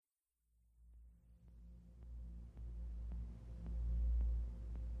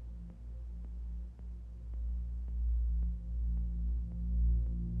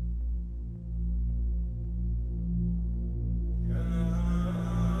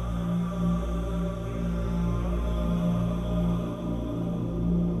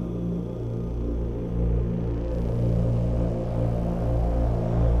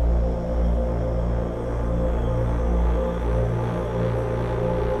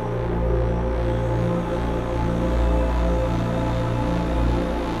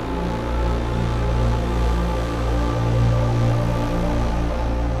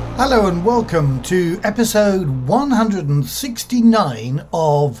Hello and welcome to episode 169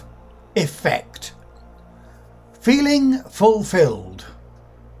 of Effect. Feeling fulfilled.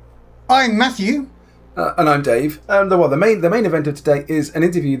 I'm Matthew. And I'm Dave. The main event of today is an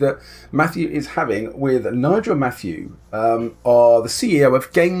interview that Matthew is having with Nigel Matthew, the CEO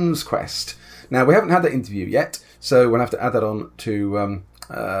of GamesQuest. Now, we haven't had that interview yet, so we'll have to add that on to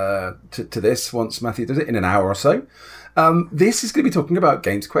this once Matthew does it in an hour or so. This is going to be talking about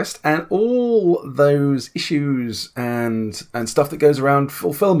GamesQuest and all those issues and stuff that goes around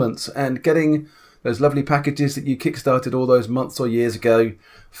fulfillment and getting those lovely packages that you kickstarted all those months or years ago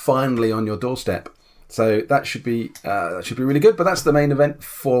finally on your doorstep. So that should be really good. But that's the main event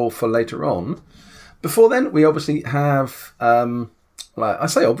for later on. Before then, we obviously have. I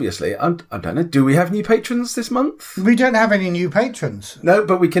say obviously. I don't know. Do we have new patrons this month? We don't have any new patrons. No,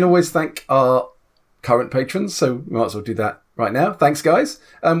 but we can always thank our current patrons. So we might as well do that right now. Thanks, guys.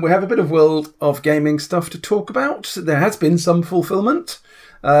 We have a bit of World of Gaming stuff to talk about. There has been some fulfillment,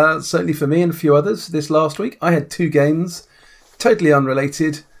 certainly for me and a few others this last week. I had 2 games, totally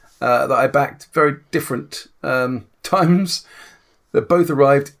unrelated. That I backed very different times that both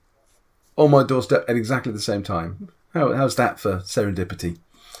arrived on my doorstep at exactly the same time. How's that for serendipity?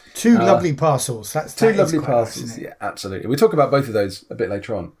 2 lovely parcels. That's 2 lovely parcels. Nice, yeah, absolutely. We'll talk about both of those a bit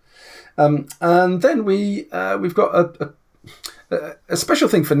later on. And then we've got a special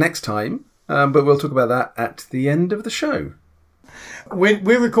thing for next time, but we'll talk about that at the end of the show.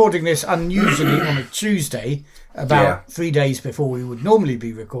 We're recording this unusually on a Tuesday, about 3 days before we would normally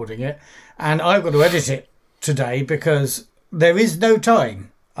be recording it, and I've got to edit it today because there is no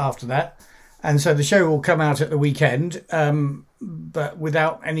time after that, and so the show will come out at the weekend, but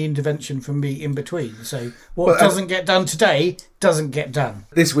without any intervention from me in between. So what doesn't get done today doesn't get done.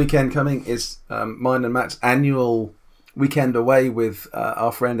 This weekend coming is mine and Matt's annual weekend away with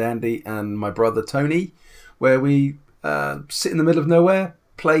our friend Andy and my brother Tony, where we sit in the middle of nowhere,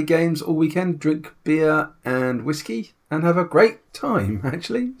 play games all weekend, drink beer and whiskey, and have a great time,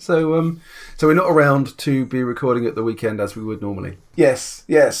 actually. So we're not around to be recording at the weekend as we would normally. Yes.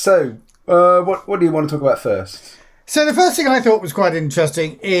 So, what do you want to talk about first? So the first thing I thought was quite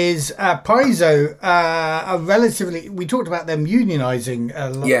interesting is Paizo we talked about them unionising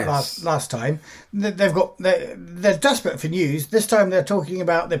last time. They're desperate for news. This time they're talking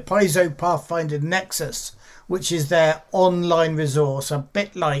about the Paizo Pathfinder Nexus, which is their online resource, a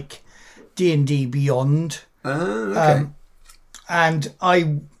bit like D&D Beyond. Okay. And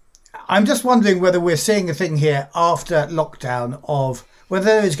I'm just wondering whether we're seeing a thing here after lockdown of whether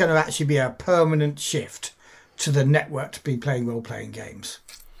there is going to actually be a permanent shift to the network to be playing role-playing games.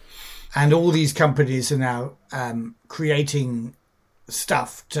 And all these companies are now creating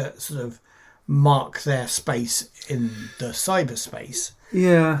stuff to sort of mark their space in the cyberspace.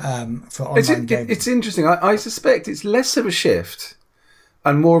 Yeah. For online gaming. It's interesting. I suspect it's less of a shift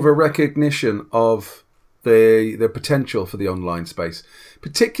and more of a recognition of the potential for the online space.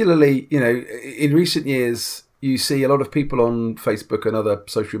 Particularly, in recent years, you see a lot of people on Facebook and other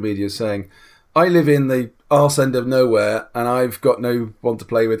social media saying, I live in the arse end of nowhere and I've got no one to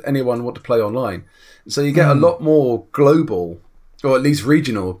play with, anyone want to play online. So you get a lot more global, or at least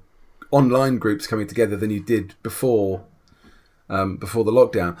regional, online groups coming together than you did before the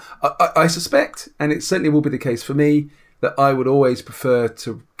lockdown. I suspect, and it certainly will be the case for me, that I would always prefer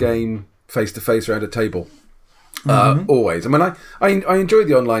to game face-to-face around a table. Always. I mean, I enjoy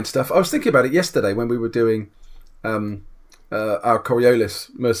the online stuff. I was thinking about it yesterday when we were doing our Coriolis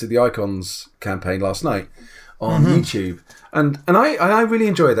Mercy of the Icons campaign last night on YouTube. And I really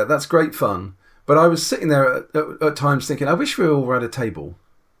enjoyed that. That's great fun. But I was sitting there at times thinking, I wish we were all around a table.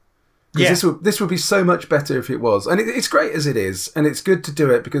 Because this would be so much better if it was. And it's great as it is. And it's good to do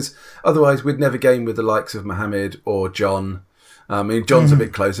it because otherwise we'd never game with the likes of Mohammed or John. I mean, John's a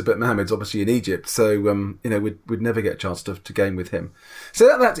bit closer, but Mohammed's obviously in Egypt. So, we'd never get a chance to game with him.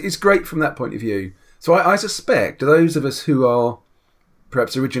 So that is great from that point of view. So I suspect those of us who are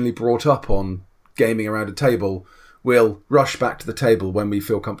perhaps originally brought up on gaming around a table will rush back to the table when we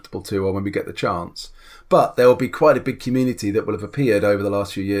feel comfortable to or when we get the chance. But there will be quite a big community that will have appeared over the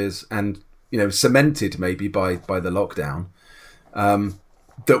last few years and, cemented maybe by the lockdown,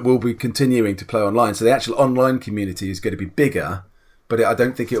 that will be continuing to play online. So the actual online community is going to be bigger, but I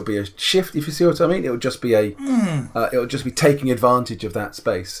don't think it'll be a shift, if you see what I mean. It'll just be it'll just be taking advantage of that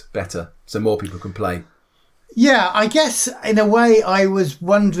space better, so more people can play. Yeah, I guess in a way I was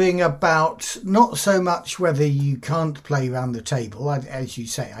wondering about not so much whether you can't play around the table. As you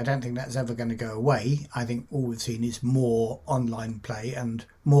say, I don't think that's ever going to go away. I think all we've seen is more online play, and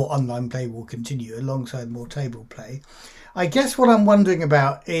more online play will continue alongside more table play. I guess what I'm wondering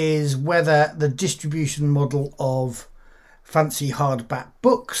about is whether the distribution model of fancy hardback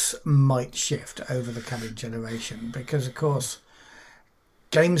books might shift over the coming generation, because of course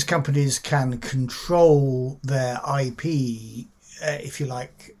games companies can control their IP, if you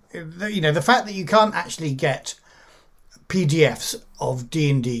like. The fact that you can't actually get PDFs of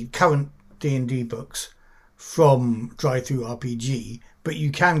D&D, current D&D books from DriveThru RPG, but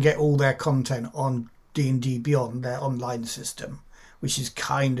you can get all their content on D&D Beyond, their online system, which is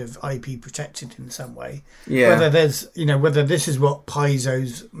kind of IP protected in some way. Yeah. Whether this is what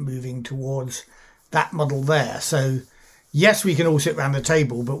Paizo's moving towards, that model there. So yes, we can all sit around the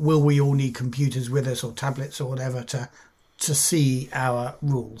table, but will we all need computers with us or tablets or whatever to see our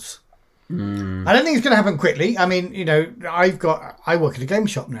rules? I don't think it's going to happen quickly. I mean, I work at a game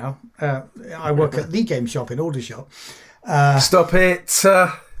shop now. I work at the game shop in Aldershot. Stop it.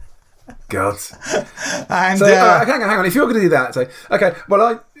 God. And so, hang on. If you're going to do that, say, okay,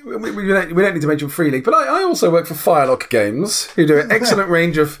 well, we don't need to mention Free League, but I also work for Firelock Games, who do an excellent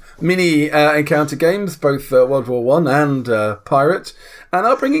range of mini encounter games, both World War One and Pirate, and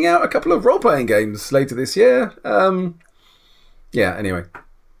are bringing out a couple of role-playing games later this year. Anyway.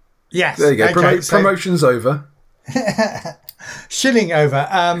 Yes. There you go. Okay, promotion's over. Shilling over.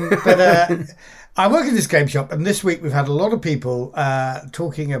 But I work in this game shop, and this week we've had a lot of people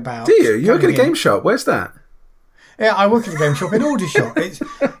talking about... Do you? You work at a game shop? Where's that? Yeah, I work at a game shop in Aldershot.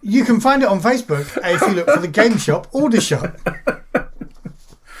 You can find it on Facebook if you look for the game shop Aldershot.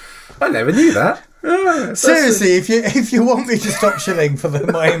 I never knew that. Seriously, if you want me to stop shilling for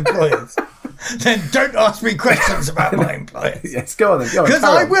my employers, then don't ask me questions about my employers. Yes, go on then. Because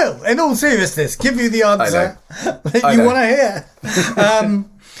I will, in all seriousness, give you the answer that you want to hear.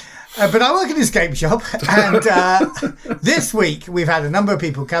 But I work in this game shop, and this week we've had a number of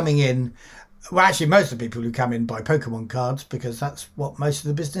people coming in. Well, actually, most of the people who come in buy Pokemon cards, because that's what most of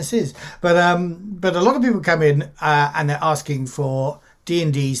the business is. But a lot of people come in and they're asking for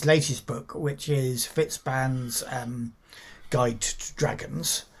D&D's latest book, which is Fitzban's Guide to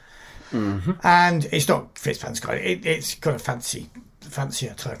Dragons. Mm-hmm. And it's not Fitzban's Guide. It's got a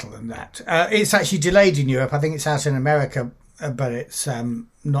fancier title than that. It's actually delayed in Europe. I think it's out in America, but it's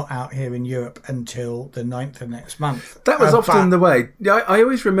not out here in Europe until the 9th of next month. That was often the way. I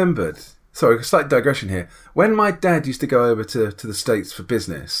always remembered... Sorry, a slight digression here. When my dad used to go over to the States for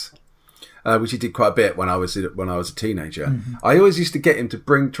business, which he did quite a bit when I was a teenager, mm-hmm. I always used to get him to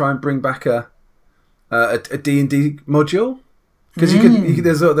try and bring back a D&D module, because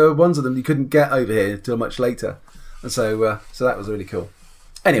there were ones of them you couldn't get over here until much later, and so that was really cool.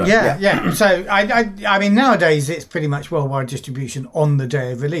 Anyway, yeah. So I mean, nowadays it's pretty much worldwide distribution on the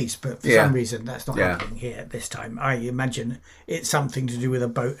day of release, but for some reason that's not happening here this time. I imagine it's something to do with a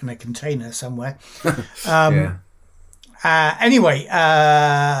boat and a container somewhere. Anyway, where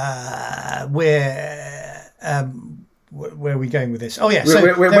are we going with this? Oh yeah, so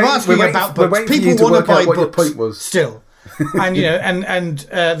they're asking about books. People want to buy books still, and and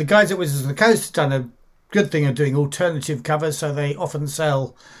the guys at Wizards of the Coast have done a good thing of doing alternative covers, so they often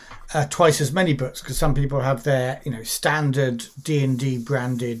sell twice as many books, because some people have their standard D&D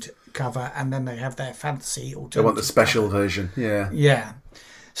branded cover, and then they have their fancy alternative. They want the special version. Yeah.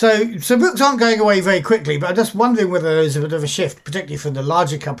 So books aren't going away very quickly, but I'm just wondering whether there's a bit of a shift, particularly from the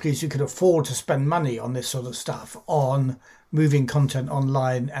larger companies who can afford to spend money on this sort of stuff, on moving content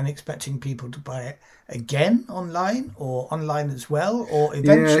online and expecting people to buy it again online, or online as well, or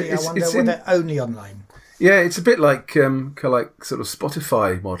eventually I wonder whether only online. Yeah, it's a bit like sort of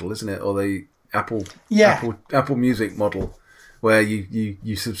Spotify model, isn't it? Or the Apple Music model, where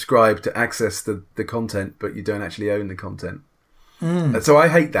you subscribe to access the content, but you don't actually own the content. So I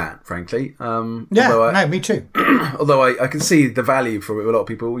hate that, frankly. Me too. Although I can see the value for it with a lot of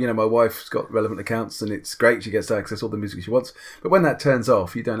people. My wife's got relevant accounts, and it's great. She gets to access all the music she wants. But when that turns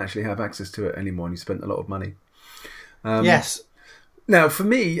off, you don't actually have access to it anymore, and you spent a lot of money. Yes. Now, for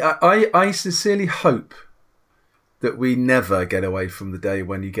me, I sincerely hope that we never get away from the day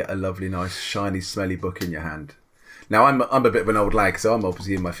when you get a lovely, nice, shiny, smelly book in your hand. Now, I'm a bit of an old lag, so I'm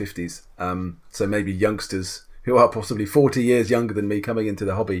obviously in my 50s. So maybe youngsters who are possibly 40 years younger than me coming into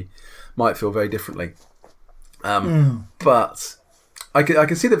the hobby might feel very differently. But I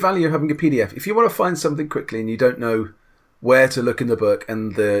can see the value of having a PDF. If you want to find something quickly and you don't know where to look in the book,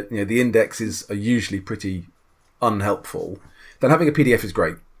 and the indexes are usually pretty unhelpful, then having a PDF is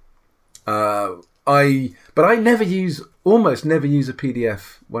great. but I almost never use a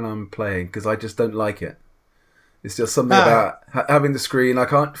PDF when I'm playing because I just don't like it. It's just something about having the screen. I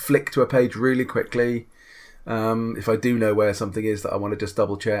can't flick to a page really quickly. If I do know where something is that I want to just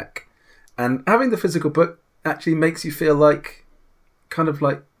double check. And having the physical book actually makes you feel like, kind of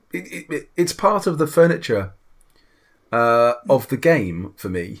like, it's part of the furniture of the game for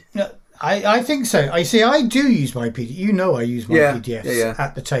me. No, I think so. I do use my PDF. You know I use my PDFs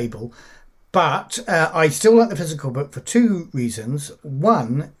at the table. But I still like the physical book for two reasons.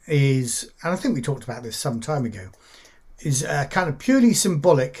 One is, and I think we talked about this some time ago, is kind of purely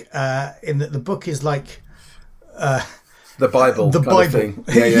symbolic in that the book is like... the Bible. The Bible. Thing.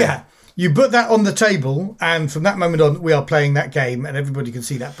 Yeah. You put that on the table, and from that moment on, we are playing that game, and everybody can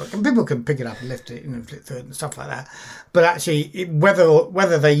see that book, and people can pick it up and lift it, flip through it and stuff like that. But actually,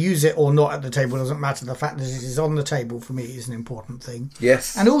 whether they use it or not at the table doesn't matter. The fact that it is on the table for me is an important thing.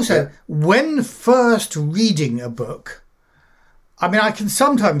 Yes. And also, when first reading a book, I mean, I can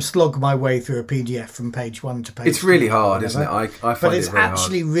sometimes slog my way through a PDF from page 1 to page 2. It's really hard, isn't it? I find but it's it very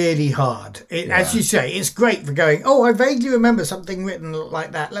actually really hard. As you say, it's great for going, I vaguely remember something written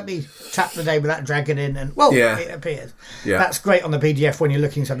like that. Let me tap the name without dragging in and, it appears. Yeah. That's great on the PDF when you're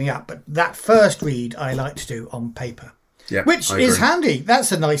looking something up. But that first read I like to do on paper, which is handy.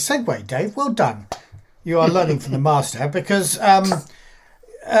 That's a nice segue, Dave. Well done. You are learning from the master because...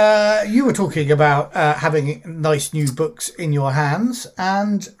 you were talking about having nice new books in your hands,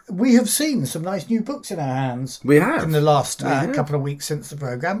 and we have seen some nice new books in our hands. We have. In the last couple of weeks since the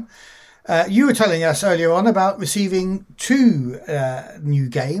programme. You were telling us earlier on about receiving 2 new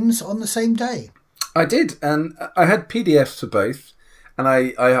games on the same day. I did, and I had PDFs for both, and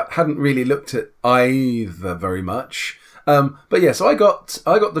I hadn't really looked at either very much. But yeah, so I got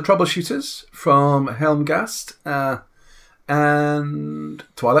the Troubleshooters from Helmgast, and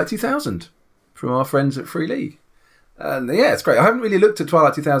Twilight 2000 from our friends at Free League. And yeah, it's great. I haven't really looked at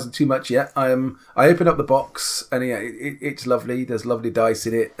Twilight 2000 too much yet. I opened up the box, and it's lovely. There's lovely dice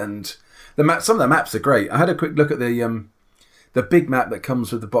in it, and some of the maps are great. I had a quick look at the big map that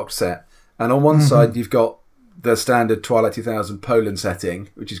comes with the box set, and on one side you've got the standard Twilight 2000 Poland setting,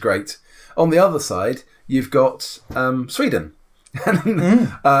 which is great. On the other side, you've got Sweden.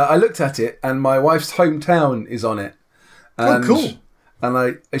 I looked at it, and my wife's hometown is on it. And, cool!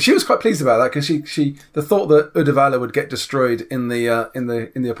 And she was quite pleased about that because she the thought that Uddevalla would get destroyed in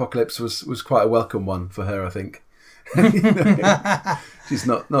the apocalypse was quite a welcome one for her, I think. She's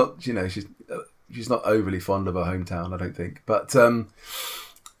not she's not overly fond of her hometown, I don't think. But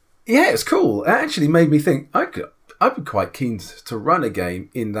it's cool. It actually made me think I'd be quite keen to run a game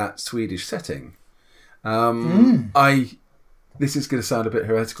in that Swedish setting. This is going to sound a bit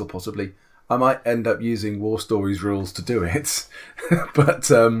heretical, possibly. I might end up using War Stories rules to do it, but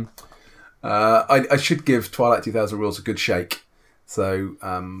I should give Twilight 2000 rules a good shake. So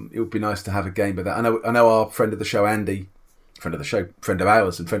it would be nice to have a game with that. I know our friend of the show, Andy, friend of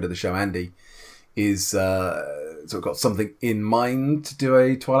ours, and friend of the show, Andy, is sort of got something in mind to do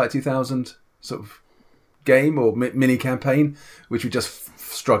a Twilight 2000 sort of game or mini campaign, which we're just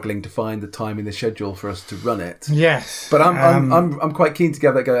struggling to find the time in the schedule for us to run it. Yes, but I'm quite keen to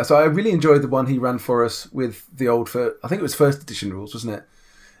give that a go. So I really enjoyed the one he ran for us with the old, I think it was first edition rules, wasn't it?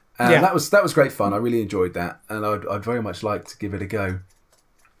 And that was great fun. I really enjoyed that, and I'd very much like to give it a go.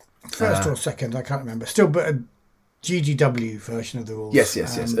 First or second, I can't remember. Still, but a GGW version of the rules. Yes,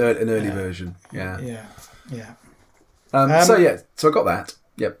 an early version. Yeah. So I got that.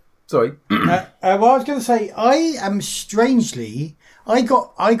 Yep. Sorry. Well, I was going to say, I am strangely... I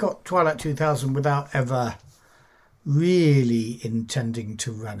got Twilight 2000 without ever really intending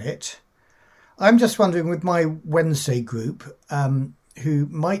to run it. I'm just wondering, with my Wednesday group, who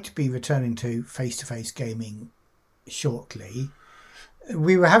might be returning to face-to-face gaming shortly,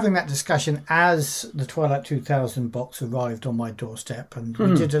 we were having that discussion as the Twilight 2000 box arrived on my doorstep, and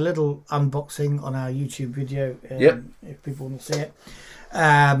we did a little unboxing on our YouTube video, if people want to see it,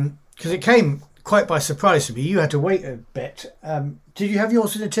 because it came quite by surprise to me. You had to wait a bit. Did you have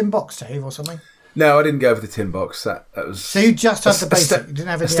yours in a tin box, Dave, or something? No, I didn't go for the tin box. That was. So you just had the basic. You didn't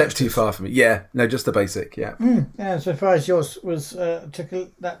have any a step extras. too far for me. Yeah, no, just the basic. Yeah. I'm surprised yours was took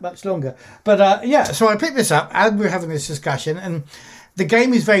that much longer. But so I picked this up and we were having this discussion, and the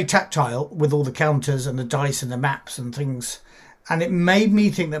game is very tactile with all the counters and the dice and the maps and things, and it made me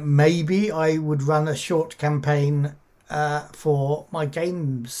think that maybe I would run a short campaign for my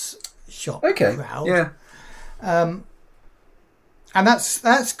games shop crowd. Yeah. And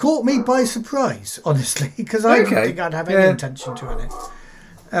that's caught me by surprise, honestly, because I didn't think I'd have any intention to run it.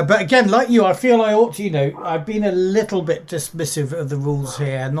 But again, like you, I feel I ought to, I've been a little bit dismissive of the rules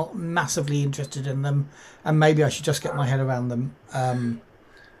here, not massively interested in them, and maybe I should just get my head around them and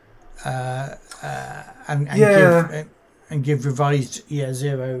give revised Year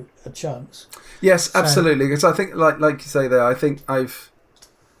Zero a chance. Yes, absolutely. Because I think, like you say there, I think I've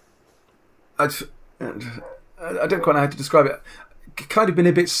I don't quite know how to describe it. Kind of been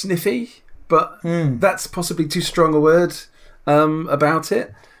a bit sniffy, but that's possibly too strong a word about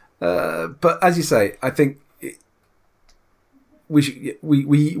it. But as you say, I think we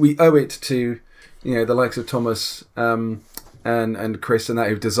owe it to the likes of Thomas and Chris and that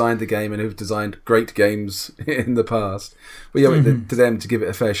who've designed the game and who've designed great games in the past. We owe it to them to give it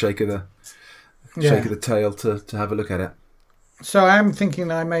a fair shake of the tail to have a look at it. So I'm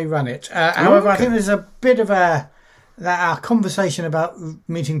thinking I may run it. However, I think there's a bit of that our conversation about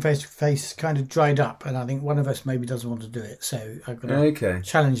meeting face to face kind of dried up, and I think one of us maybe doesn't want to do it. So I've got to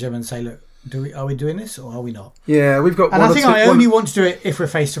challenge them and say, look, are we doing this or are we not? Yeah, we've got. And I think I only want to do it if we're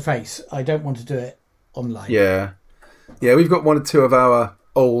face to face. I don't want to do it online. Yeah, we've got one or two of our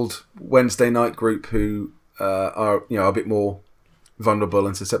old Wednesday night group who are a bit more vulnerable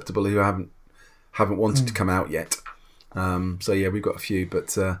and susceptible, who haven't wanted to come out yet. So yeah, we've got a few,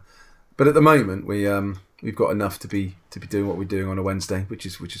 but at the moment we've got enough to be doing what we're doing on a Wednesday, which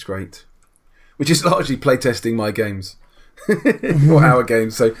is great. Which is largely playtesting my games or our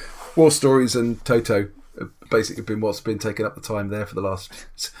games. So War Stories and Toto have basically been what's been taking up the time there for the last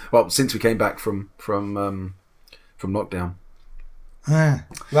since we came back from lockdown.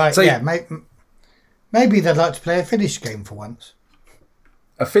 Right. So, yeah, maybe they'd like to play a Finnish game for once.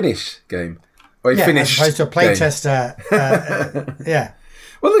 A Finnish game. Or finished as opposed to a playtester. Yeah.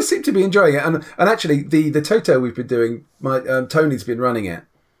 Well, they seem to be enjoying it, and actually the Toto we've been doing, Tony's been running it,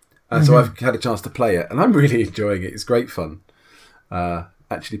 so I've had a chance to play it, and I'm really enjoying it. It's great fun,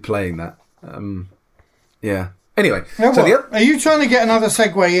 actually playing that. Yeah. Anyway, are you trying to get another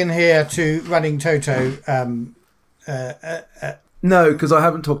segue in here to running Toto? No, because I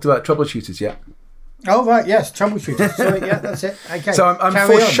haven't talked about troubleshooters yet. Oh right, yes, troubleshooters. So yeah, that's it. Okay. So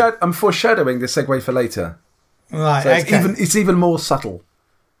I'm foreshadowing the segue for later. Right. So it's even more subtle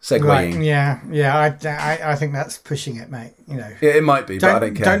segueing. Right. Yeah. I think that's pushing it, mate. Yeah, it might be, but I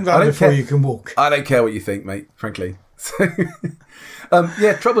don't care. Don't run before you can walk. I don't care what you think, mate. Frankly.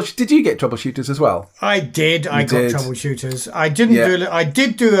 Troubleshooters. Did you get troubleshooters as well? I did. I got troubleshooters. I didn't do it. I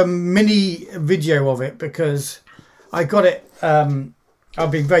did do a mini video of it because I got it. I've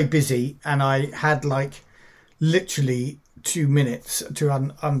been very busy and I had literally 2 minutes to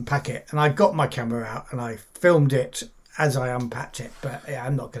unpack it, and I got my camera out and I filmed it as I unpacked it, but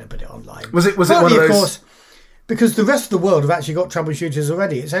I'm not going to put it online. Was it one of those? Of course, because the rest of the world have actually got troubleshooters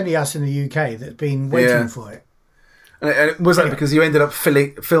already. It's only us in the UK that's been waiting for it. And was that because you ended up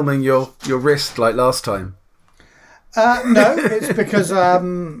filming your wrist like last time? No, it's because I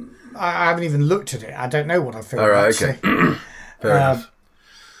haven't even looked at it. I don't know what I filmed. All right, okay. Fair enough.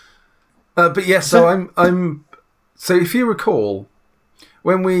 But yes, so I'm. So if you recall,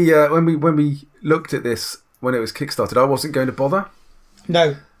 when we looked at this when it was kickstarted, I wasn't going to bother.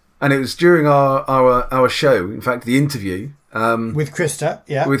 No. And it was during our show, in fact, the interview with Krista,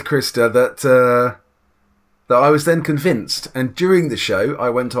 that I was then convinced. And during the show, I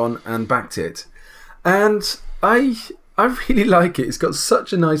went on and backed it, and I really like it. It's got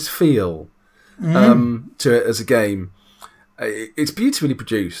such a nice feel to it as a game. It's beautifully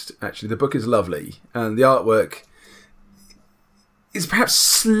produced, actually. The book is lovely, and the artwork is perhaps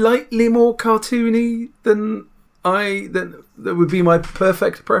slightly more cartoony than that would be my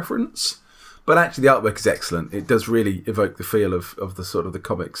perfect preference. But actually, the artwork is excellent. It does really evoke the feel of the sort of the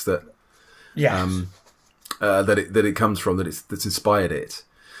comics that that it comes from, that's inspired it.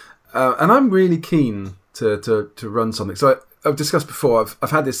 And I'm really keen to run something. So I've discussed before,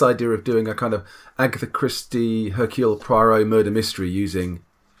 I've had this idea of doing a kind of Agatha Christie, Hercule Poirot murder mystery using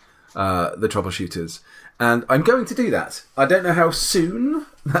the troubleshooters. And I'm going to do that. I don't know how soon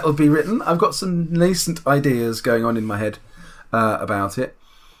that'll be written. I've got some nascent ideas going on in my head about it.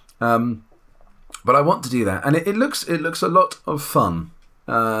 But I want to do that. And it looks a lot of fun.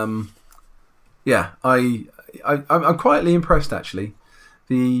 I'm quietly impressed, actually.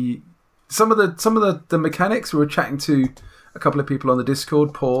 Some of the mechanics, we were chatting to a couple of people on the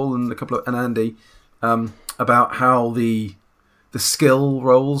Discord, Paul and Andy, about how the skill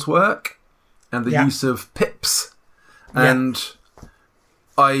rolls work and the use of pips, and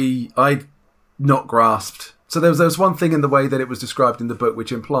I'd not grasped. So there was one thing in the way that it was described in the book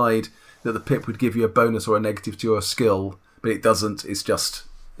which implied that the pip would give you a bonus or a negative to your skill, but it doesn't. It's just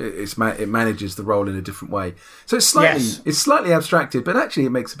it manages the role in a different way. So it's slightly abstracted, but actually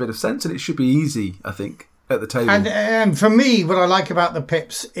it makes a bit of sense, and it should be easy, I think, at the table. And for me, what I like about the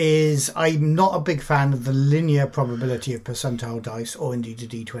pips is I'm not a big fan of the linear probability of percentile dice, or indeed a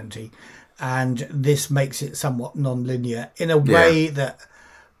d20, and this makes it somewhat non-linear in a way that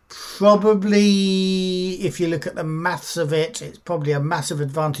probably, if you look at the maths of it, it's probably a massive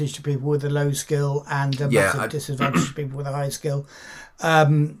advantage to people with a low skill and a massive disadvantage to people with a high skill.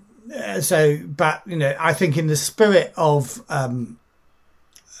 But I think in the spirit of the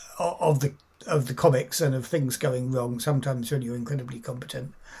comics and of things going wrong, sometimes when you're incredibly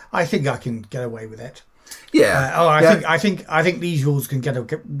competent, I think I can get away with it. I think these rules can get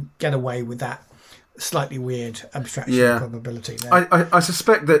away with that slightly weird abstraction probability there. I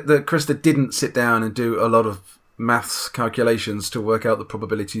suspect that Krista didn't sit down and do a lot of maths calculations to work out the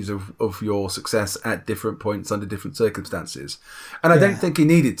probabilities of your success at different points under different circumstances, and I don't think he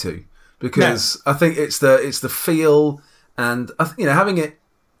needed to, because I think it's the feel, and having it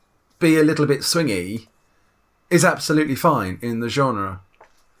be a little bit swingy is absolutely fine in the genre.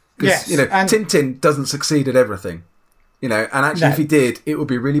 Because Tintin doesn't succeed at everything, and actually if he did, it would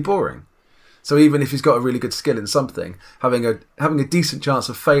be really boring. So even if he's got a really good skill in something, having a decent chance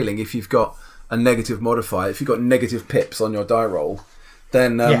of failing if you've got a negative modifier, if you've got negative pips on your die roll,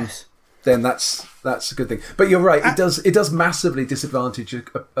 then that's a good thing. But you're right, it does massively disadvantage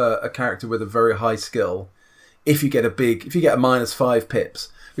a character with a very high skill if you get a -5 pips,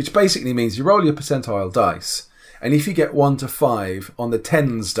 which basically means you roll your percentile dice, and if you get 1 to 5 on the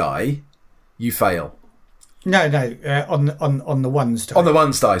tens die, you fail. No, on the ones die. On the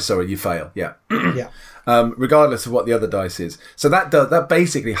ones die, sorry, you fail. Yeah, yeah. Regardless of what the other dice is, so that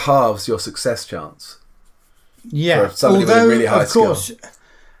basically halves your success chance. Yeah, for somebody with a really high skill.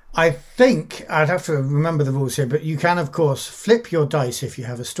 I think I'd have to remember the rules here, but you can, of course, flip your dice if you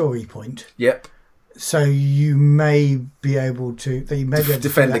have a story point. Yep. So you may be able to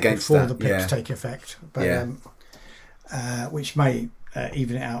defend against before that, the pips take effect, but which may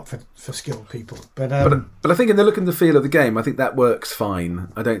even it out for skilled people. But I think in the look and the feel of the game, I think that works fine.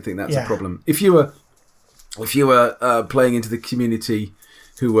 I don't think that's a problem. If you were playing into the community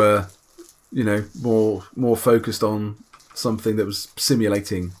who were more focused on something that was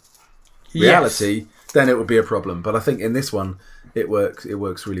simulating reality, then it would be a problem. But I think in this one, it works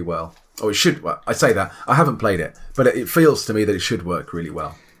really well. Or it should. Well, I say that I haven't played it, but it feels to me that it should work really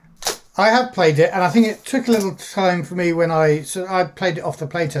well. I have played it, and I think it took a little time for me when I played it off the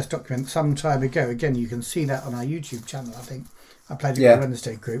playtest document some time ago. Again, you can see that on our YouTube channel. I think I played it with the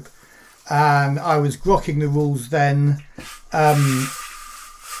Wednesday group, and I was grokking the rules then.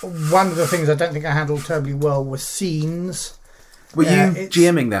 One of the things I don't think I handled terribly well were scenes. Were you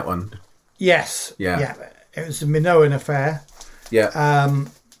GMing that one? Yes. Yeah. It was the Minoan affair. Yeah.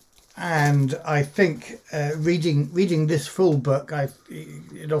 And I think reading this full book,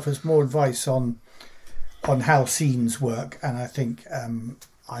 it offers more advice on how scenes work, and I think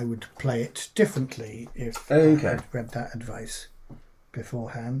I would play it differently if I had read that advice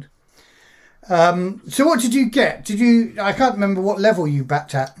beforehand. So what did you get? I can't remember what level you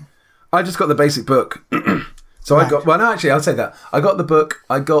backed at. I just got the basic book. So right. I'll say that. I got the book.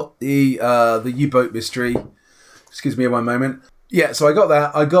 I got the U-boat mystery. Excuse me one moment. Yeah, so I got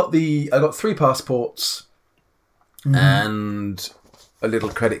that. I got 3 passports and a little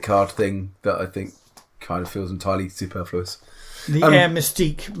credit card thing that I think kind of feels entirely superfluous. The Air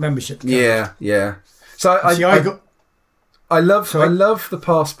Mystique membership card. Yeah. So I love the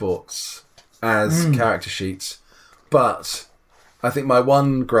passports as character sheets, but I think my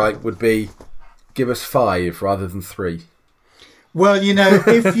one gripe would be give us 5 rather than 3. Well,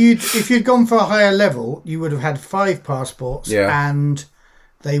 if you'd gone for a higher level, you would have had 5 passports, and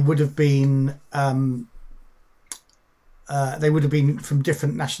they would have been from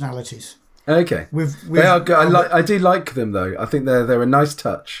different nationalities. Okay, they are good. I do like them though. I think they're a nice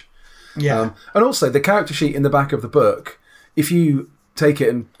touch. Yeah, and also the character sheet in the back of the book. If you take it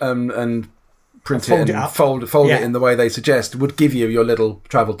and print it and fold it in the way they suggest, would give you your little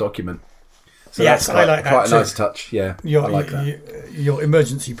travel document. So yes, I like that. Quite a nice touch. Yeah, I like that. Your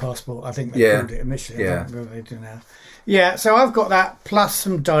emergency passport, I think they called it initially. I don't know what they do now. Yeah, so I've got that plus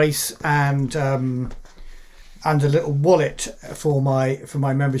some dice and a little wallet for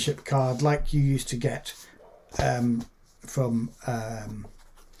my membership card, like you used to get from.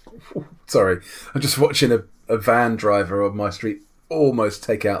 Sorry, I'm just watching a van driver on my street almost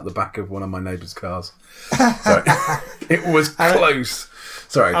take out the back of one of my neighbour's cars. Sorry, it was close.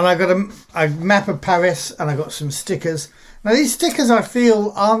 Sorry. And I got a map of Paris, and I got some stickers. Now these stickers I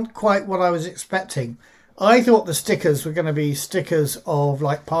feel aren't quite what I was expecting. I thought the stickers were going to be stickers of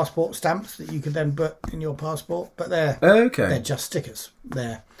like passport stamps that you could then put in your passport, but they're just stickers.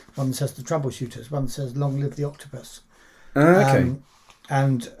 One says the Troubleshooters, one says Long Live the Octopus. Okay.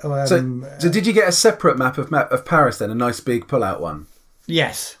 So did you get a separate map of Paris then? A nice big pull-out one?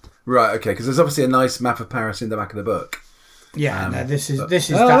 Yes. Right. Okay. Because there's obviously a nice map of Paris in the back of the book. Yeah. This is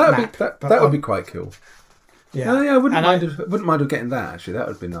that map. That would be quite cool. Yeah. I wouldn't mind getting that actually. That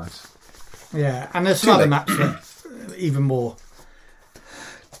would be nice. Yeah, and there's some other maps that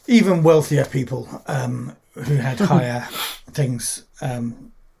even wealthier people who had higher things.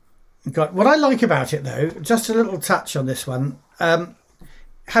 What I like about it though, just a little touch on this one.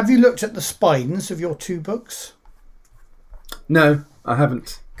 Have you looked at the spines of your 2 books? No, I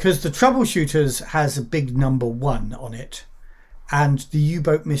haven't. Because the Troubleshooters has a big number 1 on it, and the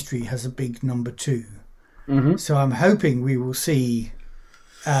U-Boat Mystery has a big number 2. Mm-hmm. So I'm hoping we will see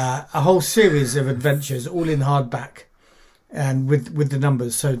a whole series of adventures, all in hardback, and with the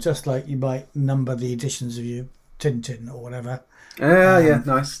numbers. So just like you might number the editions of your Tintin or whatever. Yeah,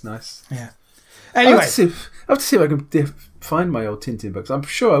 nice. Yeah. Anyway, I have to see if I can find my old Tintin books. I'm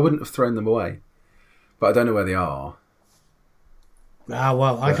sure I wouldn't have thrown them away, but I don't know where they are.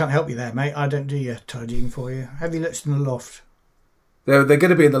 I can't help you there, mate. I don't do your tidying for you. Have you looked in the loft? They're going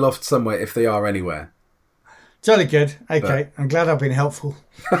to be in the loft somewhere if they are anywhere. Jolly good. Okay, I'm glad I've been helpful.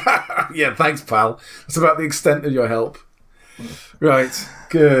 Yeah, thanks, pal. That's about the extent of your help. Right,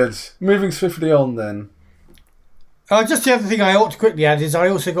 good. Moving swiftly on then. Just the other thing I ought to quickly add is I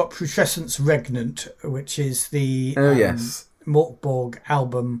also got Putrescence Regnant, which is the yes. Morkborg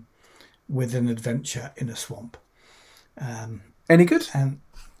album with an adventure in a swamp. Any good?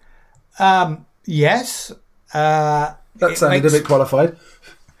 Yes. That sounded a bit qualified.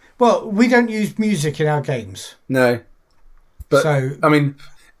 Well, we don't use music in our games. No. But, I mean,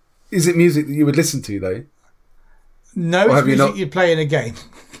 is it music that you would listen to, though? No, it's music you'd play in a game.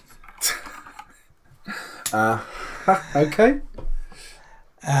 Okay.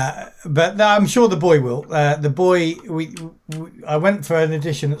 But I'm sure the boy will. The boy, I went for an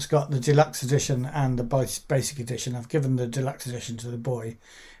edition that's got the deluxe edition and the basic edition. I've given the deluxe edition to the boy,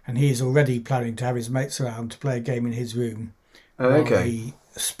 and he is already planning to have his mates around to play a game in his room. Okay. He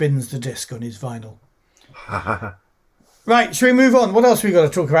spins the disc on his vinyl. Right, shall we move on? What else have we got to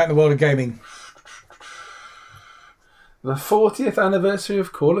talk about in the world of gaming? The 40th anniversary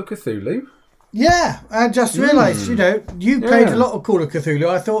of Call of Cthulhu. Yeah, I just realised, you played a lot of Call of Cthulhu.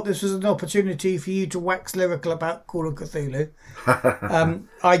 I thought this was an opportunity for you to wax lyrical about Call of Cthulhu.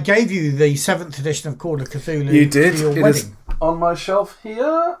 I gave you the 7th edition of Call of Cthulhu. You did. For your it wedding. Is on my shelf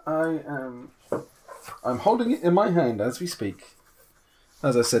here. I'm holding it in my hand as we speak.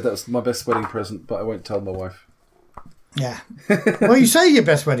 As I said, that was my best wedding present, but I won't tell my wife. Yeah. Well, you say your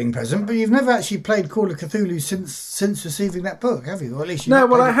best wedding present, but you've never actually played Call of Cthulhu since receiving that book, have you? Or at least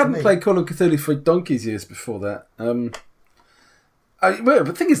I hadn't played Call of Cthulhu for donkey's years before that. The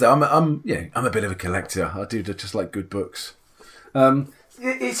thing is, though, I'm a bit of a collector. I do just like good books.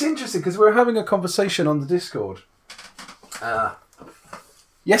 It's interesting because we were having a conversation on the Discord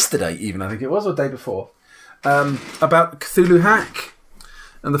yesterday, even I think it was, or the day before, about Cthulhu Hack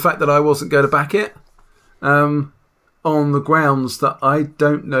and the fact that I wasn't going to back it. On the grounds that I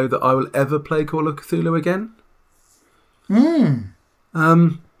don't know that I will ever play Call of Cthulhu again. And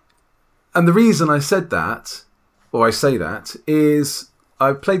the reason I said that, or I say that, is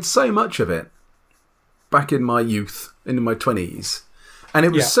I've played so much of it back in my youth, in my 20s, and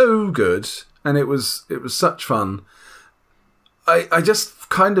it was so good, and it was such fun. I just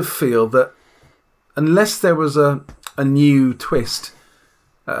kind of feel that unless there was a new twist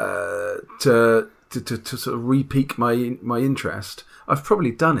to sort of re-pique my interest, I've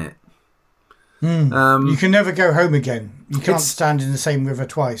probably done it. You can never go home again. You can't stand in the same river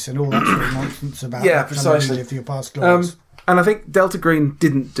twice and all that sort of nonsense about precisely. Live your past glories. And I think Delta Green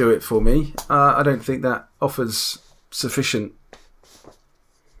didn't do it for me. I don't think that offers sufficient.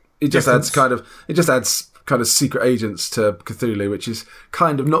 It just adds kind of secret agents to Cthulhu, which is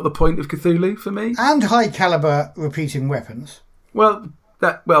kind of not the point of Cthulhu for me. And high caliber repeating weapons.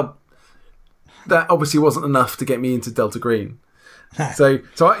 That obviously wasn't enough to get me into Delta Green. So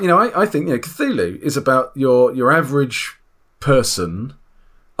I think Cthulhu is about your average person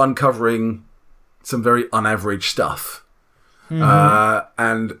uncovering some very unaverage stuff,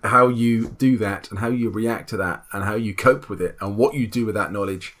 and how you do that, and how you react to that, and how you cope with it, and what you do with that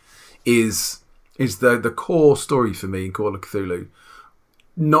knowledge is the core story for me in Call of Cthulhu.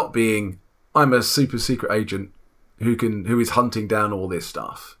 Not being I'm a super secret agent who is hunting down all this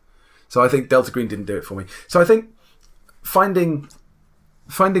stuff. So I think Delta Green didn't do it for me. So I think finding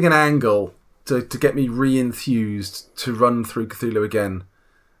an angle to get me re-enthused to run through Cthulhu again.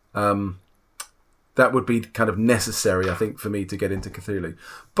 That would be kind of necessary, I think, for me to get into Cthulhu.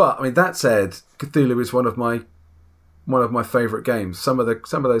 But I mean, that said, Cthulhu is one of my favourite games. Some of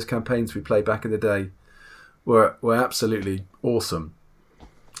those campaigns we played back in the day were absolutely awesome,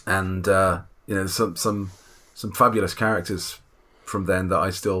 and some fabulous characters from then that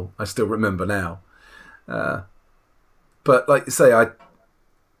I still remember now. But like you say, I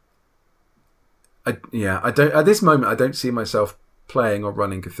don't at this moment. I don't see myself playing or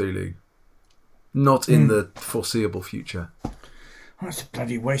running Cthulhu. Not in the foreseeable future. Well, that's a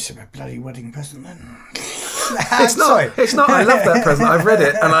bloody waste of a bloody wedding present, then. It's not. It's not. I love that present. I've read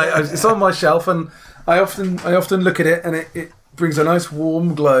it, and it's on my shelf, and I often look at it, and it brings a nice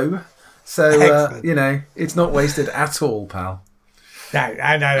warm glow. So it's not wasted at all, pal. No.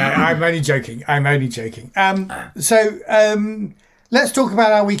 I'm only joking. So let's talk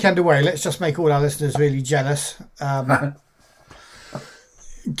about our weekend away. Let's just make all our listeners really jealous.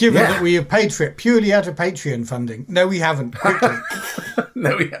 Given that we have paid for it purely out of Patreon funding. No, we haven't. Quickly.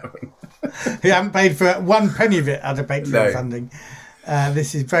 No, we haven't. We haven't paid for 1 penny of it out of Patreon funding.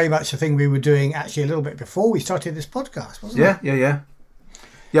 This is very much a thing we were doing actually a little bit before we started this podcast, wasn't it? Yeah,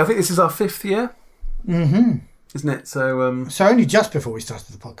 I think this is our 5th year. Mm-hmm. Isn't it? So only just before we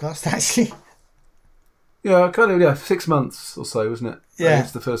started the podcast, actually. Yeah, kind of, 6 months or so, wasn't it? Yeah.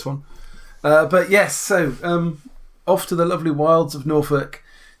 It's the first one. But yes, so off to the lovely wilds of Norfolk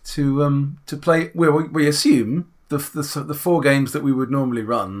to play. We assume the 4 games that we would normally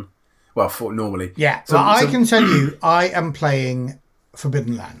run. Well, 4 normally. Yeah, so I can tell you, I am playing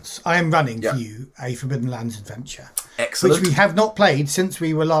Forbidden Lands. I am running for you a Forbidden Lands adventure. Excellent. Which we have not played since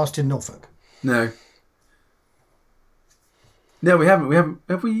we were last in Norfolk. No, we haven't.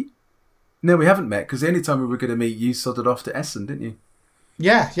 Have we? No, we haven't met, because the only time we were going to meet, you sodded off to Essen, didn't you?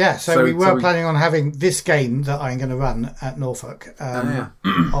 Yeah. So we were planning on having this game that I'm going to run at Norfolk on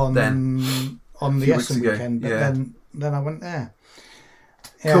the Essen weekend, but then I went there.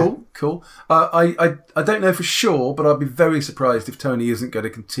 Yeah. Cool. I don't know for sure, but I'd be very surprised if Tony isn't going to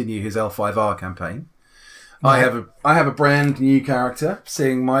continue his L5R campaign. No. I have a brand new character,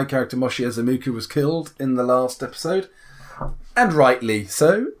 seeing my character Moshi Azamuka was killed in the last episode, and rightly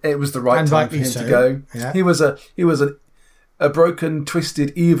so. It was the right time for him to go. Yeah. He was a broken,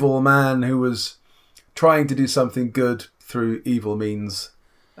 twisted, evil man who was trying to do something good through evil means.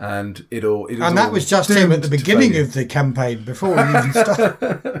 And that was just him at the beginning of the campaign before we even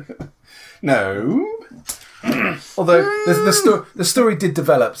started. No, although the story did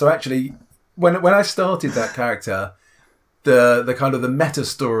develop. So actually, when I started that character, the kind of the meta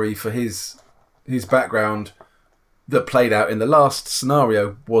story for his background that played out in the last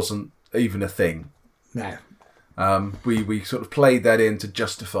scenario wasn't even a thing. No, we sort of played that in to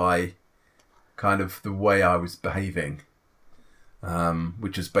justify kind of the way I was behaving.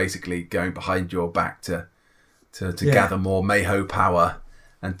 Which is basically going behind your back to gather more Mayho power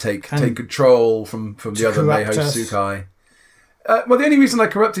and take control from the other Mayho Sukai. Well, the only reason I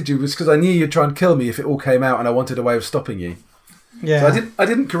corrupted you was because I knew you'd try and kill me if it all came out, and I wanted a way of stopping you. Yeah. So I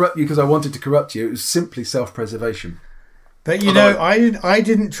didn't corrupt you because I wanted to corrupt you. It was simply self-preservation. But I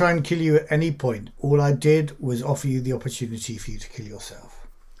didn't try and kill you at any point. All I did was offer you the opportunity for you to kill yourself.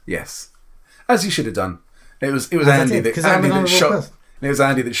 Yes, as you should have done. It was Andy that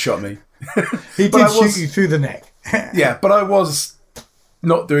shot me. He did shoot you through the neck. Yeah, but I was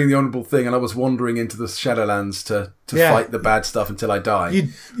not doing the honourable thing, and I was wandering into the Shadowlands to fight the bad stuff until I died.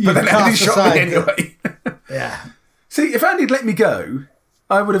 But then Andy shot me anyway. Yeah. See, if Andy'd let me go,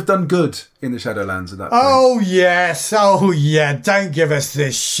 I would have done good in the Shadowlands at that point. Oh, yes. Oh, yeah. Don't give us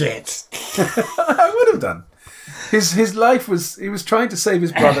this shit. I would have done. His life was... He was trying to save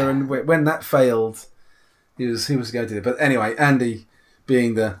his brother, and when that failed... He was going to do it. But anyway, Andy,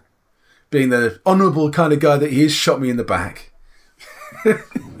 being the honourable kind of guy that he is, shot me in the back.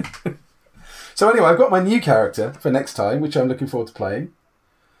 So anyway, I've got my new character for next time, which I'm looking forward to playing.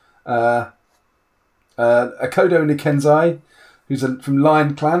 Akodo Nikenzai, who's from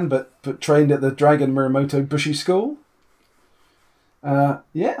Lion Clan, but trained at the Dragon Muramoto Bushi School.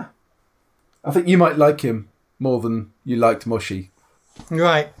 Yeah. I think you might like him more than you liked Moshi.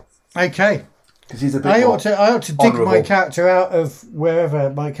 Right. Okay. He's a bit I ought to dig honourable. my character out of wherever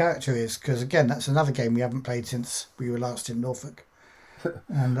my character is, because again, that's another game we haven't played since we were last in Norfolk.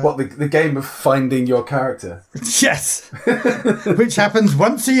 And, what, the game of finding your character? Yes, which happens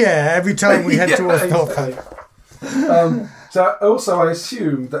once a year every time we head towards Norfolk. So also, I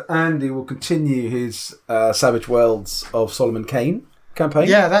assume that Andy will continue his Savage Worlds of Solomon Kane campaign?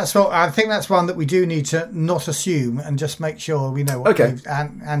 Yeah, that's what I think. That's one that we do need to not assume and just make sure we know what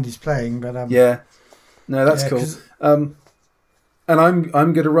Andy's playing. But no, that's cool. And I'm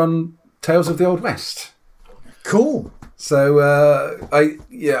going to run Tales of the Old West. Cool. So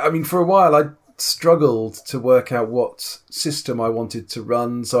for a while I struggled to work out what system I wanted to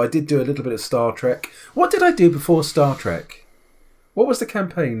run. So I did do a little bit of Star Trek. What did I do before Star Trek? What was the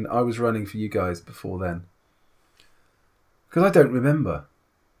campaign I was running for you guys before then? Because I don't remember.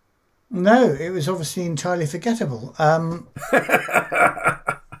 No, it was obviously entirely forgettable.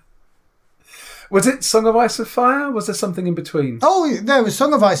 Was it Song of Ice and Fire? Was there something in between? Oh, there was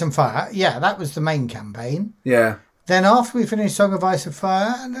Song of Ice and Fire. Yeah, that was the main campaign. Yeah. Then after we finished Song of Ice and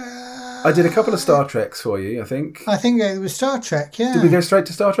Fire... I did a couple of Star Treks for you, I think. I think it was Star Trek, yeah. Did we go straight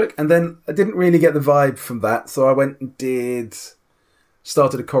to Star Trek? And then I didn't really get the vibe from that, so I went and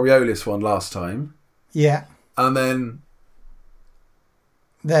started a Coriolis one last time. Yeah. And then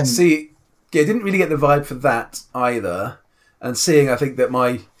didn't really get the vibe for that either. And seeing, I think that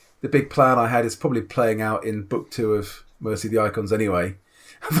the big plan I had is probably playing out in book 2 of Mercy of the Icons anyway.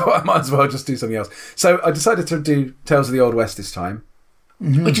 I thought I might as well just do something else. So I decided to do Tales of the Old West this time,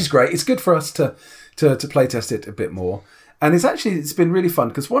 which is great. It's good for us to play test it a bit more. And it's been really fun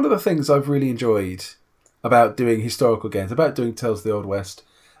because one of the things I've really enjoyed about doing historical games, about doing Tales of the Old West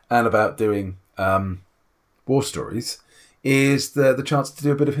and about doing war stories is the chance to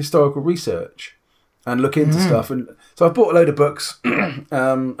do a bit of historical research and look into stuff. And so I've bought a load of books,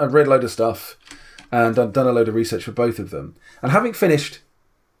 I've read a load of stuff, and I've done a load of research for both of them. And having finished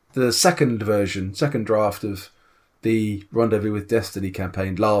the second draft of the Rendezvous with Destiny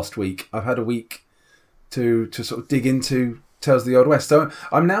campaign last week, I've had a week to sort of dig into Tales of the Old West. So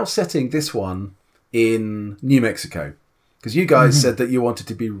I'm now setting this one in New Mexico because you guys said that you wanted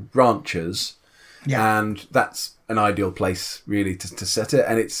to be ranchers, and that's an ideal place really to set it.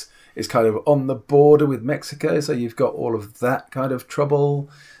 And it's kind of on the border with Mexico, so you've got all of that kind of trouble.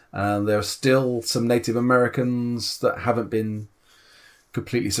 And there are still some Native Americans that haven't been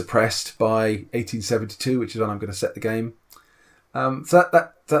completely suppressed by 1872, which is when I'm going to set the game. So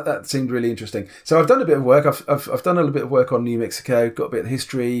that seemed really interesting. So I've done a bit of work. I've done a little bit of work on New Mexico, got a bit of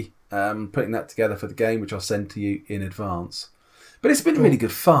history, putting that together for the game, which I'll send to you in advance. But it's been really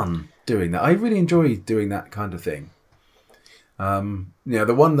good fun doing that. I really enjoy doing that kind of thing.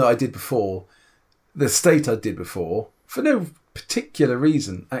 The one that I did before, the state I did before, for no particular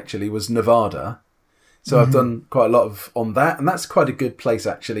reason, actually, was Nevada. So I've done quite a lot on that, and that's quite a good place,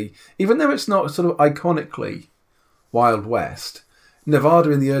 actually. Even though it's not sort of iconically Wild West,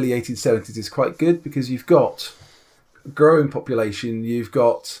 Nevada in the early 1870s is quite good because you've got a growing population, you've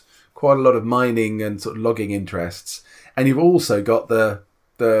got quite a lot of mining and sort of logging interests, and you've also got the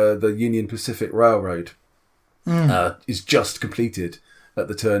Union Pacific Railroad is just completed at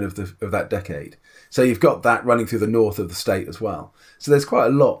the turn of that decade. So you've got that running through the north of the state as well. So there's quite a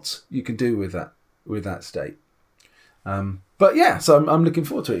lot you can do with that state. But yeah, so I'm looking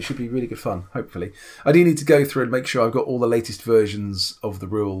forward to it. It should be really good fun, hopefully. I do need to go through and make sure I've got all the latest versions of the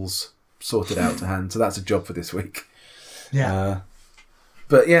rules sorted out to hand. So that's a job for this week. Yeah.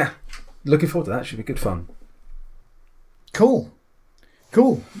 But yeah, looking forward to that. It should be good fun. Cool.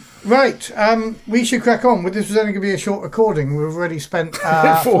 Right. We should crack on. This was only going to be a short recording. We've already spent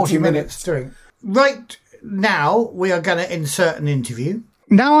 40 minutes doing. Right now, we are going to insert an interview.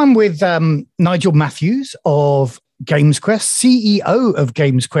 Now I'm with Nigel Matthews of GamesQuest, CEO of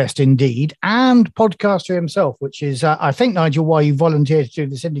GamesQuest indeed, and podcaster himself, which is, I think, Nigel, why you volunteered to do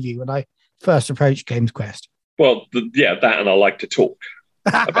this interview when I first approached GamesQuest. Well, that and I like to talk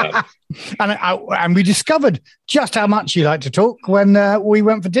about it. And we discovered just how much you like to talk when we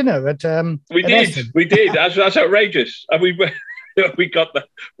went for dinner at We did. That's outrageous. And we got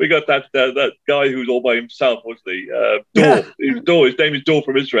that guy who was all by himself, wasn't he? Dor. His name is Dor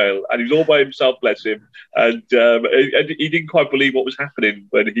from Israel, and he was all by himself, bless him. And he didn't quite believe what was happening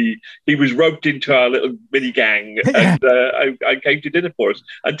when he was roped into our little mini gang and came to dinner for us.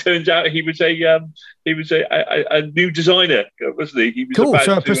 And turns out he was a new designer, wasn't he? Was cool.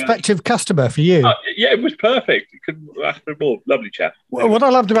 So a prospective customer for you. Yeah, it was perfect. You couldn't ask for more. Lovely chap. Well, what I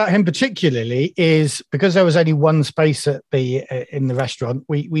loved about him particularly is because there was only one space at in the restaurant,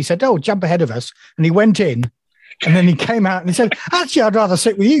 we said, "Oh, jump ahead of us," and he went in, and then he came out and he said, "Actually, I'd rather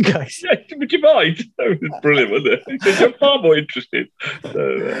sit with you guys." Yeah, would you mind? That was brilliant, wasn't it? He said, "You're far more interested."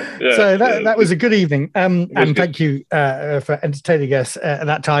 So that was a good evening, and thank you for entertaining us at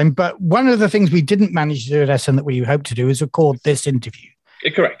that time. But one of the things we didn't manage to do at Essen that we hoped to do is record this interview.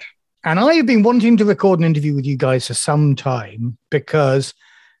 Correct. And I have been wanting to record an interview with you guys for some time because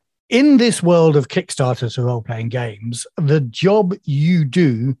in this world of Kickstarters or role-playing games, the job you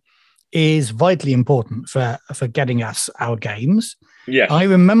do is vitally important for getting us our games. Yes. I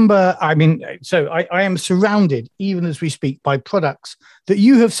remember, I am surrounded, even as we speak, by products that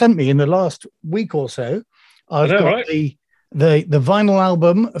you have sent me in the last week or so. I've got the vinyl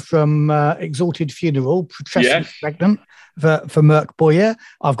album from Exalted Funeral, Pregnant, for Merc Boyer.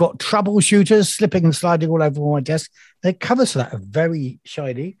 I've got Troubleshooters slipping and sliding all over my desk. The covers for that are very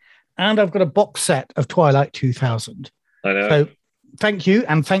shiny. And I've got a box set of Twilight 2000. I know. So thank you,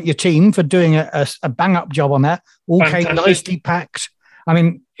 and thank your team for doing a bang-up job on that. All came nicely packed. I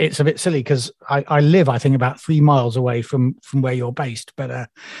mean, it's a bit silly because I live, I think, about 3 miles away from where you're based. But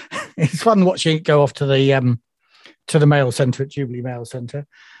it's fun watching it go off to the mail centre at Jubilee Mail Centre.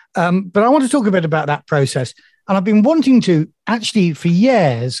 But I want to talk a bit about that process. And I've been wanting to, actually, for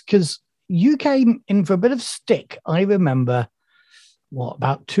years, because you came in for a bit of stick, I remember,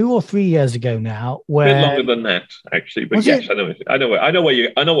 about 2 or 3 years ago now, where a bit longer than that, actually. But yes, I know what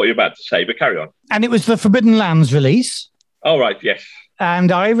you're about to say. But carry on. And it was the Forbidden Lands release. Oh right, yes.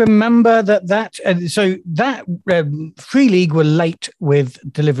 And I remember that Free League were late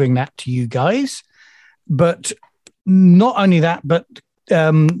with delivering that to you guys, but not only that, but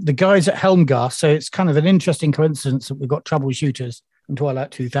the guys at Helmgast. So it's kind of an interesting coincidence that we've got Troubleshooters and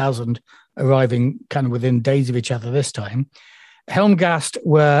Twilight 2000 arriving kind of within days of each other this time. Helmgast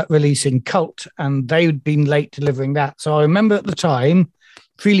were releasing Cult, and they'd been late delivering that. So I remember at the time,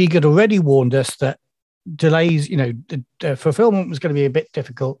 Free League had already warned us that delays, the fulfillment was going to be a bit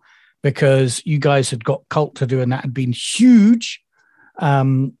difficult because you guys had got Cult to do, and that had been huge.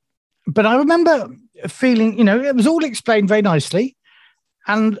 But I remember feeling, it was all explained very nicely.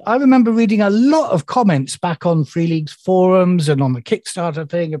 And I remember reading a lot of comments back on Free League's forums and on the Kickstarter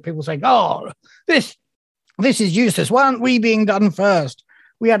thing of people saying, oh, this is useless. Why aren't we being done first?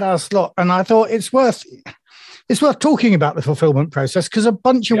 We had our slot. And I thought it's worth talking about the fulfillment process because a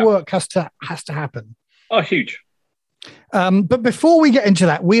bunch of work has to happen. Oh, huge. But before we get into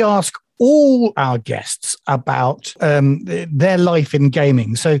that, we ask all our guests about their life in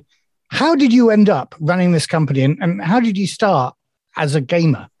gaming. So how did you end up running this company and how did you start as a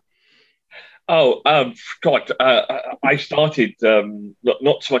gamer? Oh, God, I started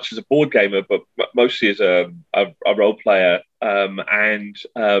not so much as a board gamer, but mostly as a role player.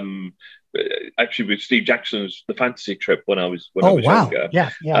 Actually with Steve Jackson's The Fantasy Trip when I was younger. Yeah,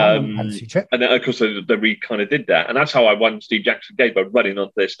 Fantasy Trip. And then, of course, they kind of did that. And that's how I won Steve Jackson game, by running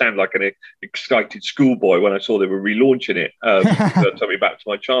onto their stand like an excited schoolboy when I saw they were relaunching it. That took me back to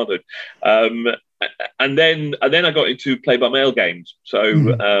my childhood. And then I got into play-by-mail games.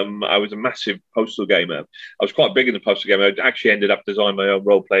 So I was a massive postal gamer. I was quite big in the postal game. I actually ended up designing my own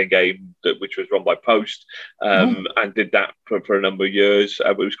role-playing game, which was run by Post, and did that for a number of years.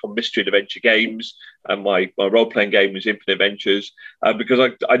 It was called Mystery and Adventure Games, and my role-playing game was Infinite Adventures,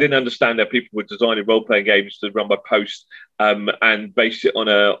 because I didn't understand how people were designing role-playing games to run by Post and based it on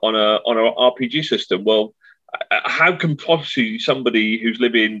a RPG system. Well, how can possibly somebody who's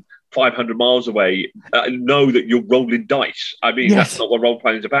living 500 miles away know that you're rolling dice? I mean, That's not what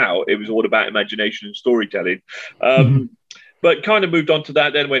role-playing is about. It was all about imagination and storytelling. But kind of moved on to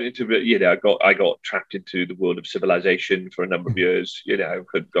that, then went into, I got trapped into the world of Civilization for a number of years. You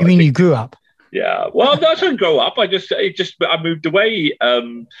you grew up? Yeah, well, I didn't grow up. I moved away,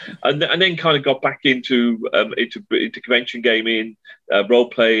 and then kind of got back into convention gaming, role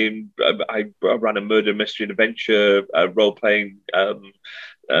playing. I ran a murder mystery and adventure role playing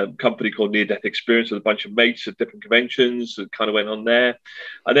company called Near Death Experience with a bunch of mates at different conventions. That kind of went on there,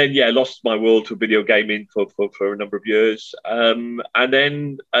 and then lost my world to video gaming for a number of years, and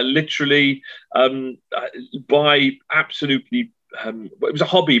then literally by absolutely. It was a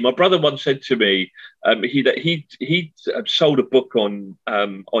hobby. My brother once said to me, he sold a book on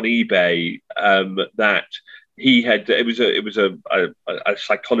eBay that he had. It was a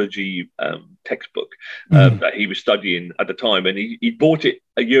psychology textbook that he was studying at the time, and he bought it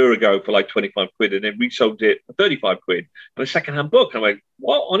a year ago for like 25 quid, and then resold it for 35 quid for a secondhand book. And I went,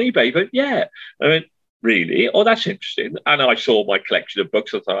 "What, on eBay?" But yeah, I went, "Really? Oh, that's interesting." And I saw my collection of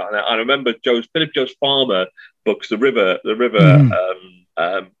books. I remember Philip Jones Farmer books, the River, it's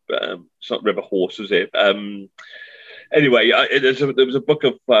not River Horse, was it? Anyway, there was a book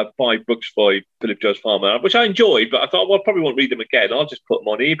of 5 books by Philip Jones Farmer, which I enjoyed, but I thought, well, I probably won't read them again. I'll just put them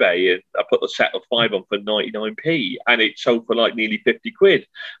on eBay, and I put the set of 5 on for 99p, and it sold for like nearly 50 quid.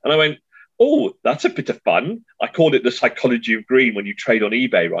 And I went, oh, that's a bit of fun. I called it the psychology of green when you trade on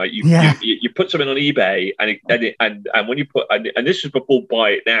eBay, right? You put something on eBay, and when you put, and this is before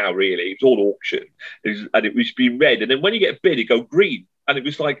buy it now, really. It was all auction, and it was being read. And then when you get a bid, it go green. and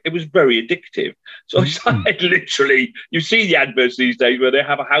it was very addictive. So I started literally, you see the adverts these days where they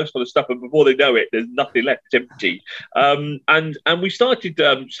have a house full of stuff, and before they know it, there's nothing left, it's empty. And we started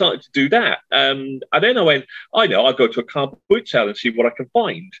to do that. And then I went, I know, I'll go to a car boot sale and see what I can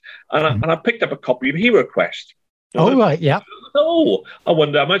find. And I picked up a copy of Hero Quest. Oh, right, yeah. Oh, I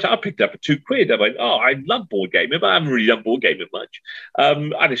wonder how much. I picked it up for £2. I went, oh, I love board gaming, but I haven't really done board gaming much.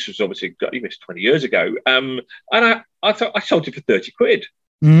 And this was obviously, it's 20 years ago. And I thought I sold it for £30.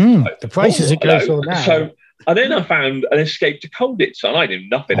 The prices it goes for now. So, and then I found an Escape to Colditz, and I knew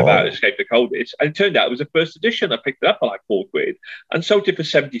nothing about Escape to Colditz. And it turned out it was a first edition. I picked it up for like £4 and sold it for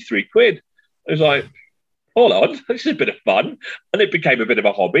 £73. It was like, hold on, this is a bit of fun. And it became a bit of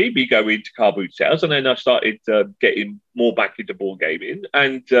a hobby. We go into car boot sales, and then I started getting more back into board gaming,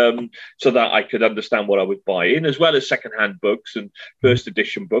 and so that I could understand what I was buying, as well as secondhand books and first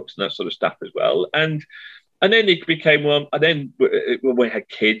edition books and that sort of stuff as well. And then it became, and then when we had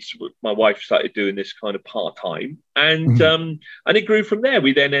kids, my wife started doing this kind of part-time, and it grew from there.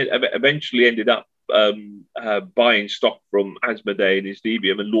 We then eventually ended up buying stock from Asmodee and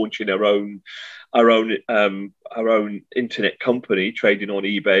Debium and launching our own internet company, trading on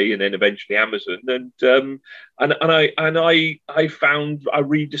eBay and then eventually Amazon. And I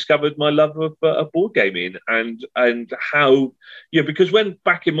rediscovered my love of board gaming and how, because when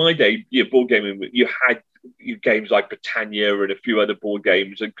back in my day, board gaming, you had games like Britannia and a few other board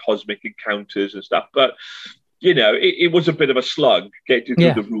games and Cosmic Encounters and stuff, but it was a bit of a slug getting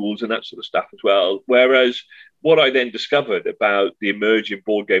through the rules and that sort of stuff as well. Whereas what I then discovered about the emerging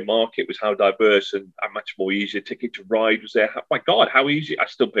board game market was how diverse and how much more easier Ticket to Ride was there. My God, how easy. I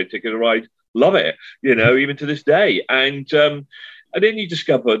still play Ticket to Ride. Love it, even to this day. And then you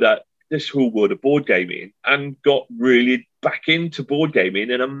discover that this whole world of board gaming and got really back into board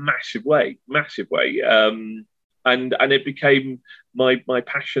gaming in a massive way. And it became my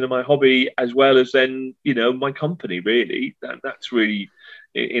passion and my hobby, as well as then my company. Really, that's really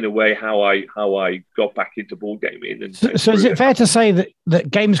in a way how I got back into board gaming. And so is it fair to say that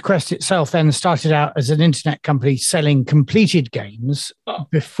GamesQuest itself then started out as an internet company selling completed games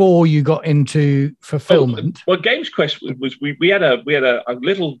before you got into fulfillment? Well, GamesQuest was we had a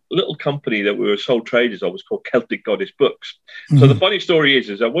little company that we were sole traders of, was called Celtic Goddess Books. So the funny story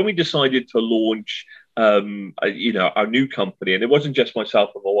is that when we decided to launch our new company, and it wasn't just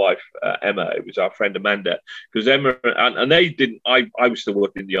myself and my wife Emma, it was our friend Amanda, because Emma and they didn't. I was still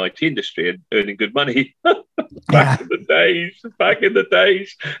working in the IT industry and earning good money back in the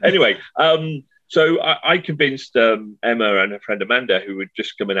days. Anyway, so I convinced Emma and her friend Amanda, who were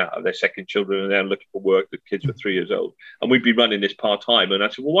just coming out of their second children and they're looking for work. The kids were 3 years old, and we'd been running this part time. And I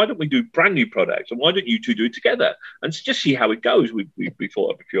said, well, why don't we do brand new products, and why don't you two do it together and just see how it goes? We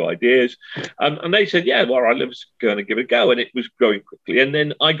thought of a few ideas, and they said, yeah, well, all right, let's go and give it a go. And it was growing quickly. And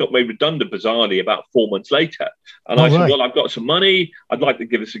then I got made redundant bizarrely about 4 months later. And I said, well, I've got some money. I'd like to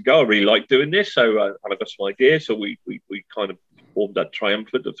give this a go. I really like doing this, so I've got some ideas. So we kind of formed that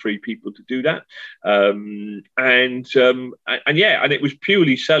triumvirate of 3 people to do that, and it was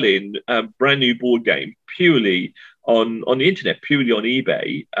purely selling brand new board game purely on the internet, purely on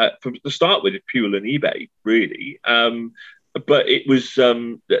eBay. From the start with, it purely on eBay, really. But it was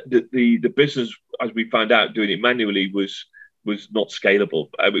the business, as we found out doing it manually, was not scalable.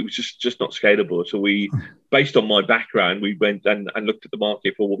 It was just not scalable. So we, based on my background, we went and looked at the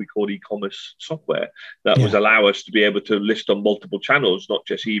market for what we call e-commerce software that was allow us to be able to list on multiple channels, not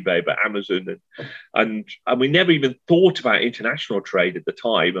just eBay, but Amazon. And we never even thought about international trade at the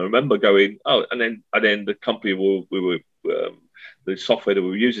time. I remember going, and then the company the software that we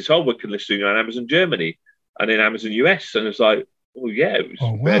were using, we can list on Amazon Germany and then Amazon US. And it's like, well, yeah, it was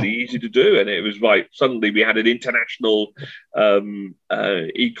fairly easy to do. And it was like, suddenly we had an international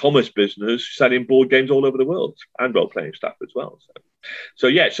e-commerce business selling board games all over the world and role-playing stuff as well. So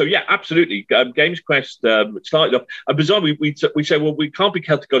yeah, absolutely. GamesQuest started off, and bizarrely, we say, well, we can't be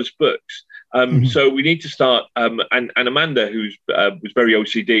Celtic Goddess Books. So we need to start, and Amanda, who's was very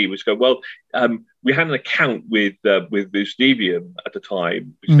OCD, was going, well, we had an account with Debium at the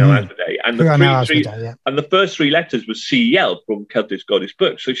time, which is now Asmodee, and the first 3 letters was CEL from Celtic Goddess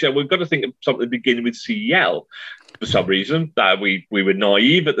Books. So she said, we've got to think of something beginning with CEL. For some reason, that we were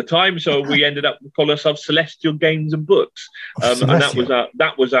naive at the time, so we ended up calling ourselves Celestial Games and Books, and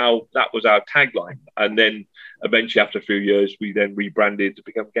that was our tagline. And then eventually, after a few years, we then rebranded to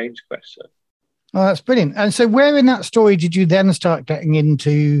become GamesQuest. So. Oh, that's brilliant. And so, where in that story did you then start getting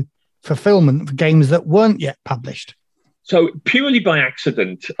into fulfillment for games that weren't yet published? So purely by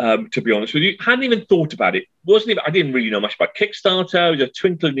accident, to be honest with you, hadn't even thought about it. I didn't really know much about Kickstarter. It was a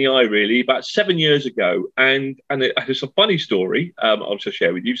twinkle in the eye, really, about 7 years ago. And it's a funny story I'll just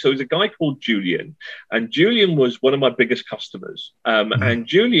share with you. So there's a guy called Julian, and Julian was one of my biggest customers. And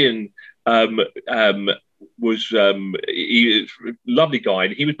Julian was he was a lovely guy,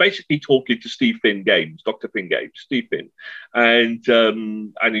 and he was basically talking to Steve Finn Games, Dr. Finn Games, Steve Finn, and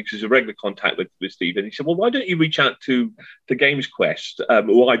he was a regular contact with Steve, and he said, well, why don't you reach out to the Games Quest,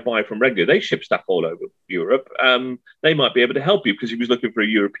 who I buy from regularly? They ship stuff all over Europe. They might be able to help you, because he was looking for a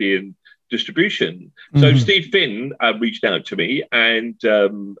European distribution. So Steve Finn reached out to me, and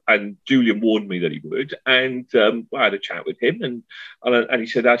Julian warned me that he would, and I had a chat with him, and he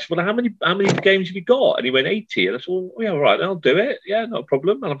said, well, how many games have you got? And he went 80, and I said, well, yeah, all right, I'll do it, yeah, no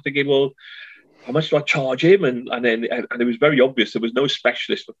problem. And I'm thinking, well, how much do I charge him? And it was very obvious there was no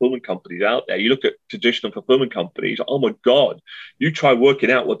specialist fulfillment companies out there. You look at traditional fulfillment companies, oh my God, you try working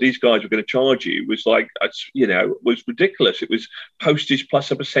out what these guys were going to charge you was like, was ridiculous. It was postage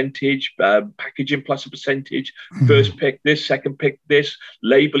plus a percentage, packaging plus a percentage, first pick this, second pick this,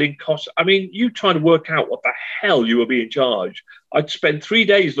 labeling costs. I mean, you trying to work out what the hell you were being charged. I'd spend 3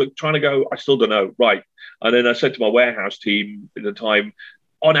 days trying to go, I still don't know, right. And then I said to my warehouse team at the time,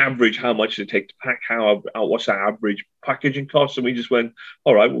 on average, how much does it take to pack? What's our average packaging cost? And we just went,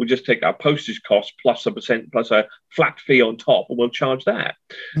 all right, we'll just take our postage cost plus a percent plus a flat fee on top, and we'll charge that.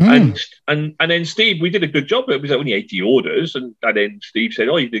 And then Steve, we did a good job. It was only 80 orders, and then Steve said,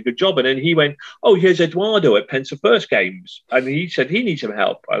 oh, you did a good job. And then he went, oh, here's Eduardo at Pensa First Games, and he said he needs some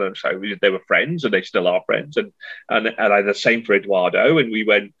help. And so they were friends, and they still are friends, and I had the same for Eduardo, and we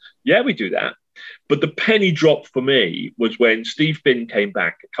went, yeah, we do that. But the penny drop for me was when Steve Finn came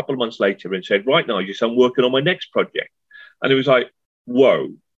back a couple of months later and said, right now, I'm working on my next project. And it was like,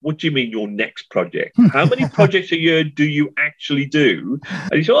 whoa, what do you mean your next project? How many projects a year do you actually do?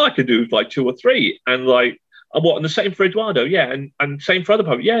 And he said, oh, I could do like 2 or 3. And like, and what? And the same for Eduardo, yeah. And same for other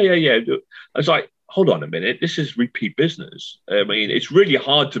projects. Yeah. I was like, hold on a minute, this is repeat business. I mean, it's really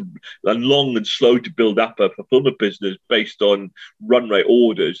hard and long and slow to build up a fulfillment business based on run rate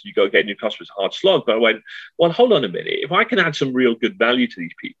orders. You go get new customers, hard slog. But I went, well, hold on a minute. If I can add some real good value to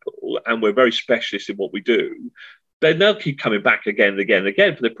these people, and we're very specialist in what we do, then they'll keep coming back again and again and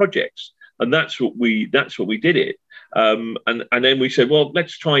again for their projects. And that's what we did it. And then we said, well,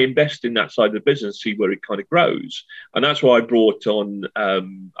 let's try invest in that side of the business, see where it kind of grows. And that's why I brought on,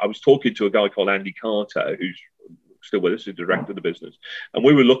 I was talking to a guy called Andy Carter, who's still with us, the director of the business. And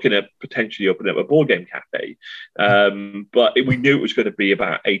we were looking at potentially opening up a board game cafe. But we knew it was going to be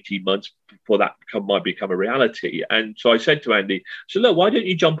about 18 months before that might become a reality. And so I said to Andy, look, why don't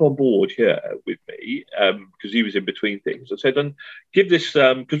you jump on board here with me? Because he was in between things. I said, and give this,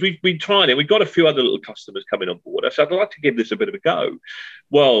 because we've been trying it. We've got a few other little customers coming on board. I said, I'd like to give this a bit of a go.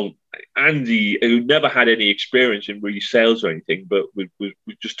 Well, Andy, who never had any experience in really sales or anything, but we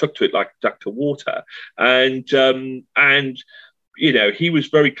just took to it like a duck to water. And he was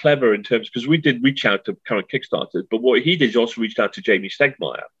very clever in terms, because we did reach out to current Kickstarters, but what he did is also reached out to Jamie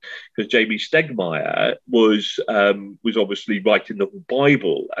Stegmaier, because Jamie Stegmaier was obviously writing the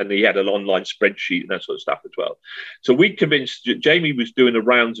Bible, and he had an online spreadsheet and that sort of stuff as well. So we convinced Jamie was doing the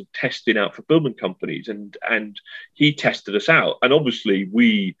rounds of testing out fulfillment companies, and he tested us out, and obviously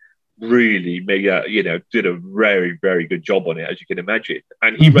we really did a very, very good job on it, as you can imagine.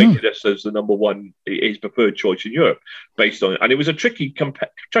 And he rated us as the number one, his preferred choice in Europe based on it. And it was a tricky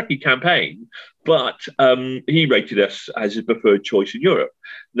campaign, but he rated us as his preferred choice in Europe.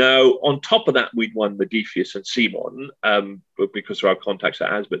 Now, on top of that, we'd won Modiphius and Simon because of our contacts at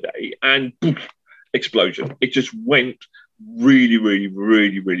Asmodee, and poof, explosion. It just went really, really,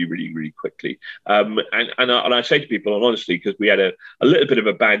 really, really, really, really quickly. And I say to people, and honestly, because we had a little bit of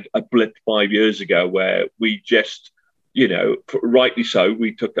a blip 5 years ago where we just, rightly so,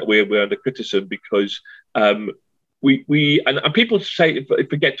 we're under criticism because we people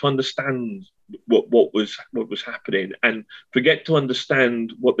forget to understand what was happening, and forget to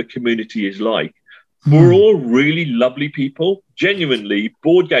understand what the community is like. We're all really lovely people. Genuinely,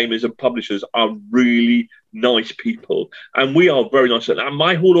 board gamers and publishers are really nice people. And we are very nice. And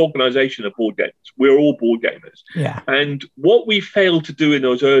my whole organization of board gamers, we're all board gamers. Yeah. And what we failed to do in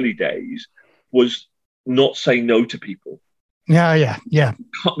those early days was not say no to people. Yeah.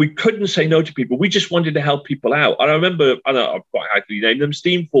 We couldn't say no to people. We just wanted to help people out. And I remember, I don't know, I've quite happily named them,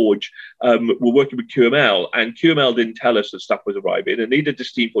 Steamforge were working with QML, and QML didn't tell us that stuff was arriving, and neither did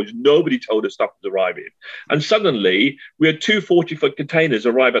Steamforge. Nobody told us stuff was arriving. And suddenly, we had 2 40-foot containers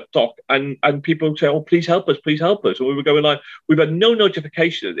arrive at dock, and people say, oh, please help us, please help us. And we were going like, we've had no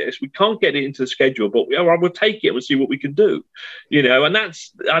notification of this. We can't get it into the schedule, but we'll take it and we'll see what we can do. And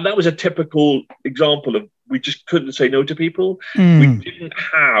that was a typical example of we just couldn't say no to people. We didn't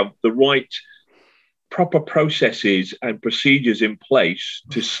have the right proper processes and procedures in place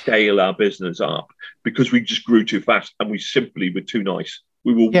to scale our business up because we just grew too fast and we simply were too nice.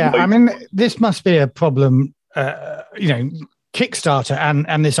 This must be a problem, Kickstarter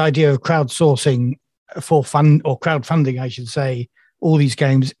and this idea of crowdsourcing for fund or crowdfunding, I should say, all these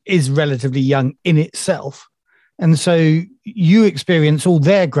games is relatively young in itself. And so you experience all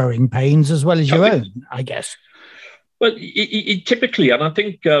their growing pains as well as your own, I guess. Well, it typically, and I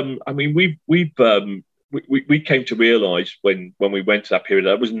think, we came to realise when we went to that period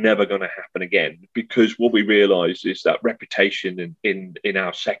that was never going to happen again, because what we realised is that reputation in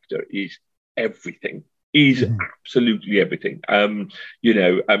our sector is everything, absolutely everything. And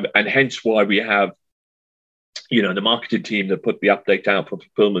hence why we have, the marketing team that put the update out for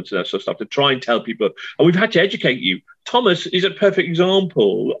fulfillment and that sort of stuff to try and tell people. And we've had to educate you. Thomas is a perfect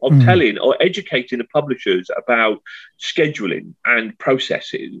example of telling or educating the publishers about scheduling and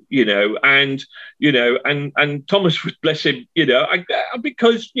processes, and Thomas, bless him,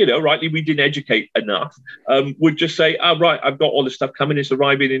 because, rightly, we didn't educate enough, would just say, oh, right, I've got all this stuff coming. It's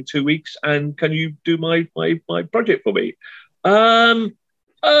arriving in 2 weeks. And can you do my project for me? No,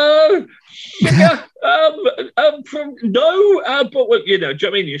 but do you know what I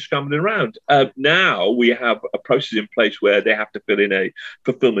mean? You're scrambling around. Now we have a process in place where they have to fill in a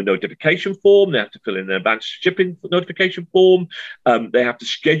fulfillment notification form. They have to fill in an advanced shipping notification form. They have to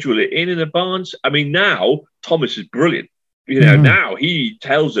schedule it in advance. I mean, now Thomas is brilliant. Now he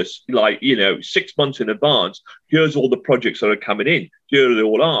tells us 6 months in advance, here's all the projects that are coming in, here they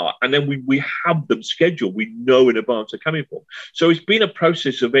all are. And then we have them scheduled. We know in advance they're coming for. So it's been a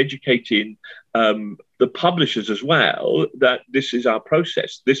process of educating the publishers as well that this is our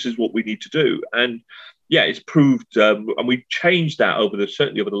process. This is what we need to do. And yeah, it's proved, and we've changed that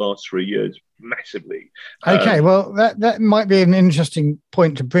certainly over the last 3 years massively. Okay, well, that might be an interesting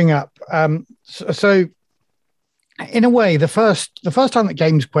point to bring up. So in a way, the first time that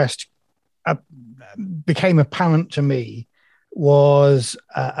Games Quest became apparent to me was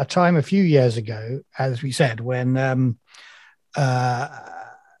a time a few years ago, as we said, when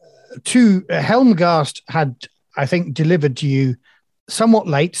Helmgast had, I think, delivered to you somewhat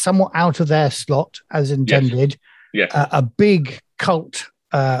late, somewhat out of their slot as intended, a big Cult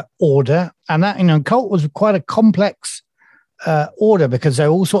order. And that, Cult was quite a complex order because there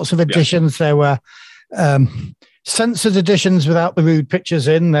were all sorts of editions. There were censored editions without the rude pictures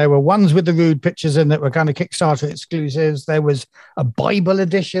in. There were ones with the rude pictures in that were kind of Kickstarter exclusives. There was a Bible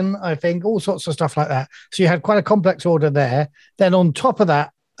edition, I think, all sorts of stuff like that. So you had quite a complex order there. Then on top of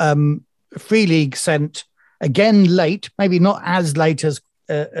that, Free League sent, again late, maybe not as late as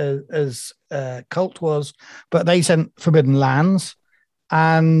Cult was, but they sent Forbidden Lands.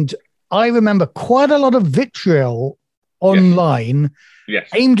 And I remember quite a lot of vitriol online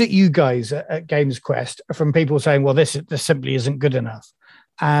aimed at you guys at Games Quest from people saying, well, this simply isn't good enough.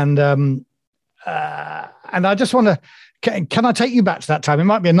 And I just want to, can I take you back to that time? It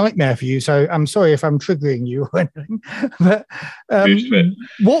might be a nightmare for you, so I'm sorry if I'm triggering you or anything. But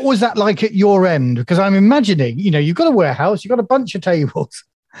what was that like at your end? Because I'm imagining, you've got a warehouse, you've got a bunch of tables.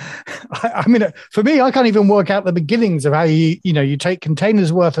 I mean, for me, I can't even work out the beginnings of how you take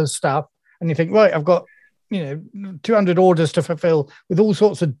containers worth of stuff and you think, right, I've got 200 orders to fulfill with all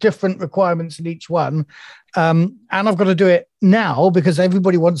sorts of different requirements in each one. And I've got to do it now because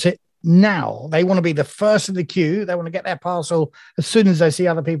everybody wants it now. They want to be the first in the queue. They want to get their parcel as soon as they see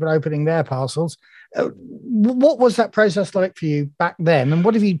other people opening their parcels. What was that process like for you back then? And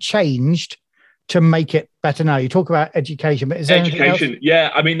what have you changed to make it better now? You talk about education, but is there education? Yeah,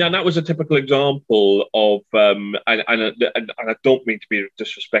 I mean, and that was a typical example of, and I don't mean to be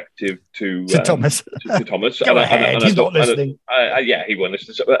disrespectful to Thomas. To Thomas. Go ahead. He's not listening. Yeah, he won't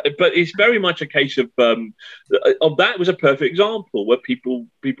listen. But it's very much a case of that was a perfect example where people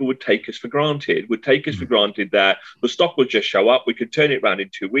would take us for granted. That the stock would just show up. We could turn it around in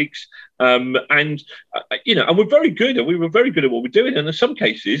 2 weeks, and we're very good, and we were very good at what we're doing. And in some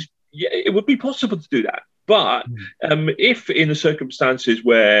cases, it would be possible to do that. But if in the circumstances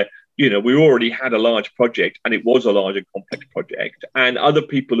where, we already had a large project and it was a large and complex project and other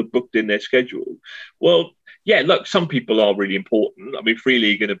people have booked in their schedule, well, yeah, look, some people are really important. I mean, Free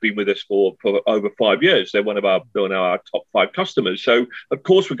League have been with us for over 5 years. They're one of our top 5 customers. So, of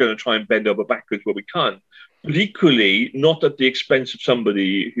course, we're going to try and bend over backwards where we can. But equally, not at the expense of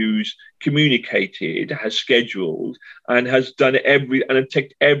somebody who's communicated, has scheduled, and has done and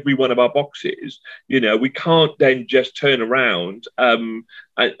ticked every one of our boxes. We can't then just turn around and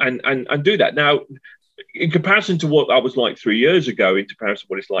do that. Now, in comparison to what that was like 3 years ago, in comparison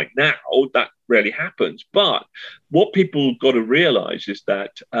to what it's like now, that rarely happens. But what people got to realize is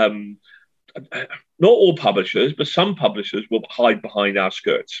that not all publishers, but some publishers will hide behind our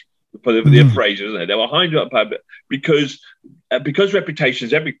skirts. For the phrases, isn't it? They were behind it because reputation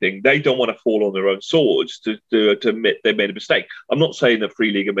is everything. They don't want to fall on their own swords to admit they made a mistake. I'm not saying that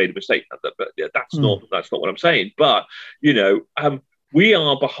Free League have made a mistake, but that's not what I'm saying. But we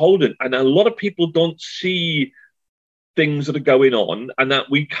are beholden, and a lot of people don't see things that are going on, and that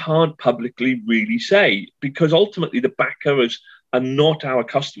we can't publicly really say, because ultimately the backers are not our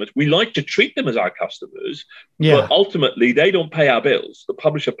customers. We like to treat them as our customers, but ultimately they don't pay our bills. The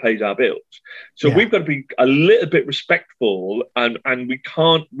publisher pays our bills. So we've got to be a little bit respectful, and we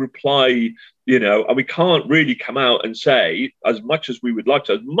can't reply, and we can't really come out and say, as much as we would like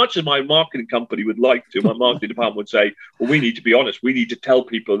to, as much as my marketing company would like to, my marketing department would say, well, we need to be honest. We need to tell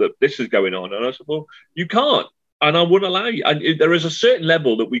people that this is going on. And I said, well, you can't. And I wouldn't allow you. And there is a certain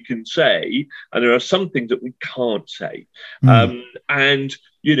level that we can say, and there are some things that we can't say. What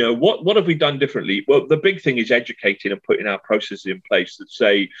have we done differently? Well, the big thing is educating and putting our processes in place that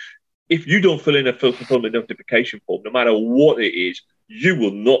say, if you don't fill in a fulfillment notification form, no matter what it is, you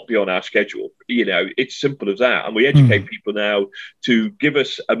will not be on our schedule. It's simple as that. And we educate people now to give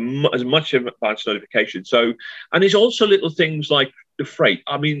us as much advance notification. So, and there's also little things like the freight.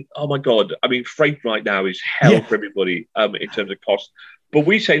 I mean, oh my God. I mean, freight right now is hell for everybody in terms of cost. But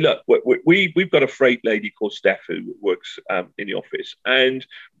we say, look, we've got a freight lady called Steph who works in the office, and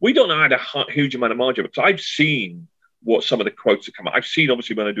we don't add a huge amount of margin, because I've seen what some of the quotes are coming. I've seen,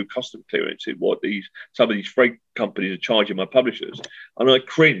 obviously, when I do custom clearance, what some of these freight companies are charging my publishers, and I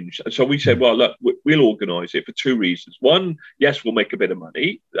cringe. And so we said, well, look, we'll organise it for 2 reasons. One, yes, we'll make a bit of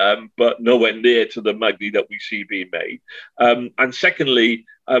money, but nowhere near to the money that we see being made. And secondly,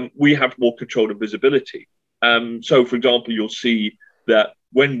 we have more control and visibility. So, for example, you'll see that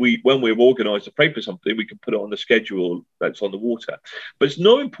when we've organised a freight for something, we can put it on the schedule that's on the water. But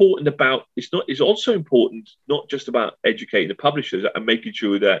it's also important not just about educating the publishers and making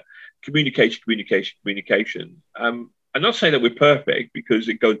sure that communication. I'm not saying that we're perfect, because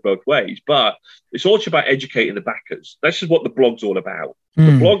it goes both ways, but it's also about educating the backers. This is what the blog's all about.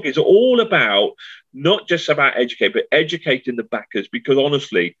 The blog is all about not just about educating, but educating the backers, because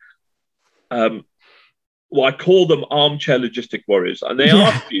honestly, I call them armchair logistic warriors, and they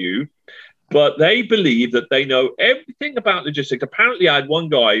are few, but they believe that they know everything about logistics. Apparently, I had one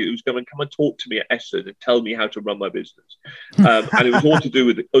guy who was going to come and talk to me at Essendon and tell me how to run my business, and it was all to do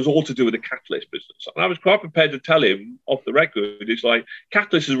with the Catalyst business. And I was quite prepared to tell him off the record, it's like,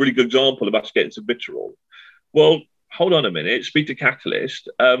 Catalyst is a really good example of us getting some vitriol. Well, hold on a minute, speak to Catalyst.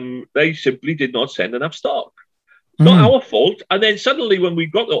 They simply did not send enough stock. Not our fault. And then suddenly, when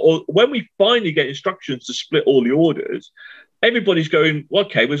we finally get instructions to split all the orders, everybody's going, well,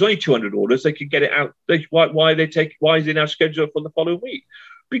 okay, there's only 200 orders. They can get it out. Why is it now scheduled for the following week?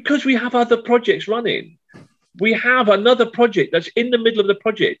 Because we have other projects running. We have another project that's in the middle of the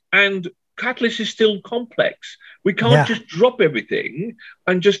project, and Catalyst is still complex. We can't just drop everything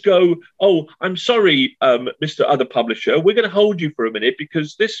and just go, oh, I'm sorry, Mr. Other Publisher, we're going to hold you for a minute,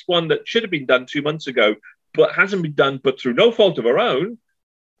 because this one that should have been done 2 months ago but hasn't been done, but through no fault of our own,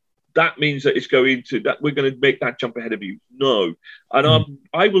 that means that we're going to make that jump ahead of you. No. And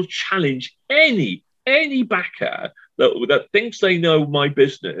I will challenge any backer that thinks they know my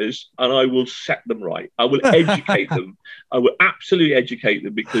business, and I will set them right. I will educate them. I will absolutely educate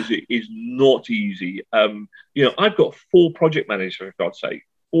them, because it is not easy. I've got 4 project managers, for God's sake.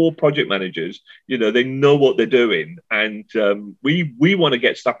 4 project managers. They know what they're doing, and we want to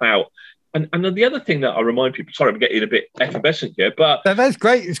get stuff out. And the other thing that I remind people, sorry, I'm getting a bit effervescent here, but... That's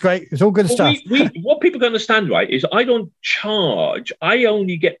great. It's great. It's all good stuff. What people can understand, right, is I don't charge. I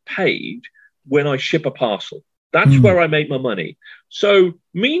only get paid when I ship a parcel. That's where I make my money. So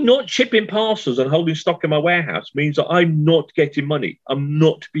me not shipping parcels and holding stock in my warehouse means that I'm not getting money. I'm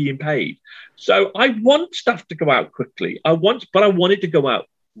not being paid. So I want stuff to go out quickly. But I want it to go out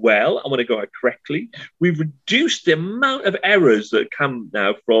well. I want to go out correctly. We've reduced the amount of errors that come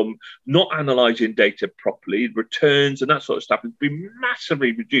now from not analysing data properly, returns and that sort of stuff has been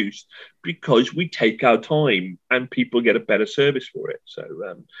massively reduced, because we take our time and people get a better service for it. So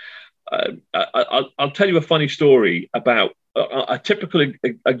I'll tell you a funny story about a typical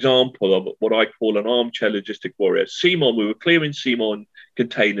example of what I call an armchair logistic warrior. Simon, we were clearing Simon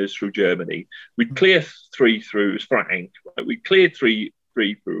containers through Germany. We'd clear 3 through Frank. Right? We cleared 3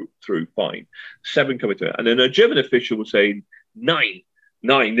 through fine. 7 coming through. And then a German official was saying 9.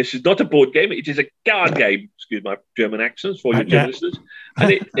 This is not a board game. It is a card game. Excuse my German accents for your German listeners.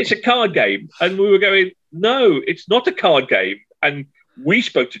 And it's a card game. And we were going, no, it's not a card game. And we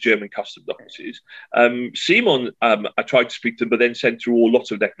spoke to German customs officers. Simon, I tried to speak to them, but then sent through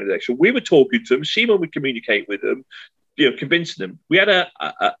lots of documentation. We were talking to them. Simon would communicate with them, convincing them. We had an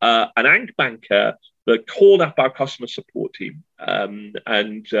Ant banker that called up our customer support team and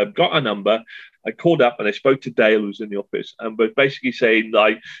got a number. I called up and I spoke to Dale, who's in the office, and was basically saying,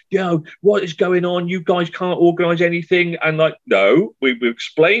 like, what is going on? You guys can't organise anything. And like, no, we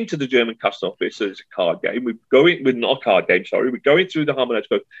explained to the German customs office that it's a card game. We're going with not a card game, sorry. We're going through the harmonised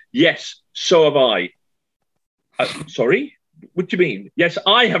code. Yes, so have I. Sorry? What do you mean? Yes,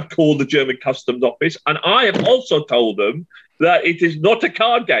 I have called the German customs office and I have also told them that it is not a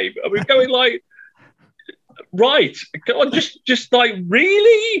card game. And we're going like, right, just like,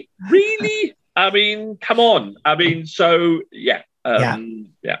 really? I mean, come on. I mean, so, yeah. But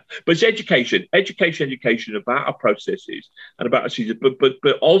it's education about our processes and about our procedures,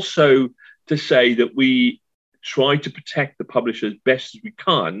 but also to say that we try to protect the publisher as best as we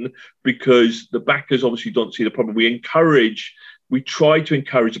can, because the backers obviously don't see the problem. We try to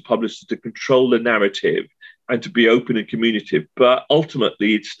encourage the publishers to control the narrative and to be open and communicative, but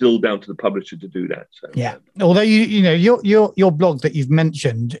ultimately it's still down to the publisher to do that. So, yeah. Although your blog that you've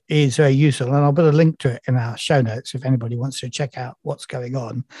mentioned is very useful, and I'll put a link to it in our show notes if anybody wants to check out what's going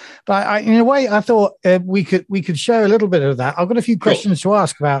on. But in a way, I thought we could share a little bit of that. I've got a few questions to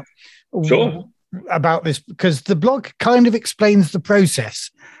ask about this, because the blog kind of explains the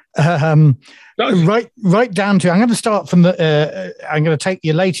process. Right down to, I'm going to start from I'm going to take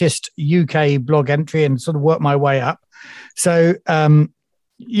your latest UK blog entry and sort of work my way up. So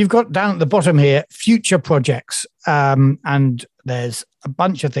you've got down at the bottom here, future projects, and there's a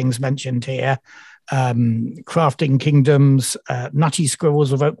bunch of things mentioned here. Crafting Kingdoms, Nutty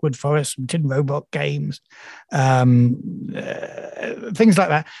Squirrels of Oakwood Forest, Tin Robot Games, things like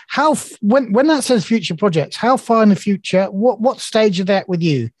that. When that says future projects, how far in the future, what stage of that with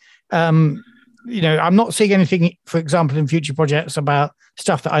you? I'm not seeing anything, for example, in future projects about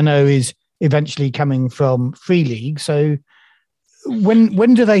stuff that I know is eventually coming from Free League. So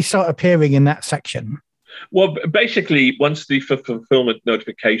when do they start appearing in that section? Well, basically, once the fulfillment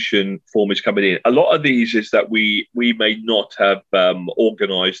notification form is coming in, a lot of these is that we may not have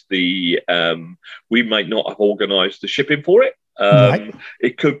organised the shipping for it. Right.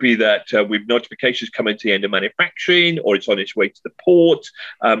 It could be that with notifications coming to the end of manufacturing, or it's on its way to the port,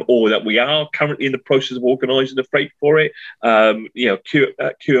 or that we are currently in the process of organising the freight for it.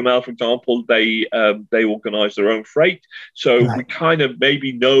 QML, for example, they organise their own freight, so we kind of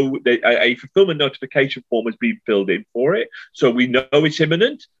maybe know that a fulfillment notification form has been filled in for it, so we know it's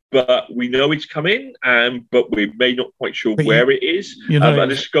imminent. But we know it's coming, but we may not quite sure where it is.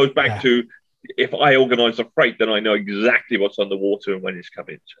 And this goes back to, if I organise the freight, then I know exactly what's on the water and when it's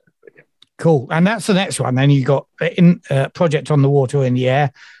coming. So, Cool. And that's the next one. Then you got in project on the water or in the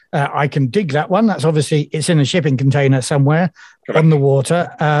air. I can dig that one. That's obviously, it's in a shipping container somewhere. Correct. On the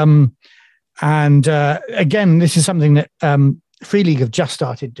water. Again, this is something that Free League have just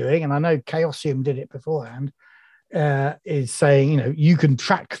started doing, and I know Chaosium did it beforehand. Is saying, you can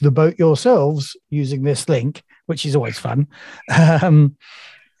track the boat yourselves using this link, which is always fun. I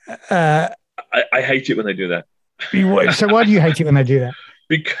hate it when they do that. So why do you hate it when they do that?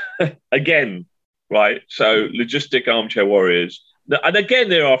 Because, again, right, so logistic armchair warriors, and again,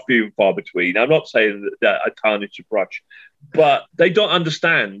 there are few and far between. I'm not saying that I tarnish a brush, but they don't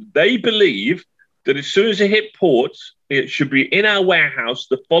understand. They believe that as soon as it hit port, it should be in our warehouse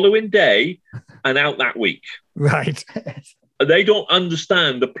the following day and out that week. Right. They don't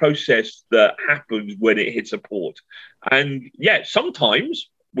understand the process that happens when it hits a port. And sometimes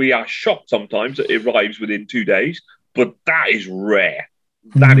we are shocked sometimes that it arrives within 2 days, but that is rare.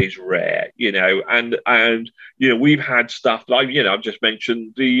 That is rare, and we've had stuff like, I've just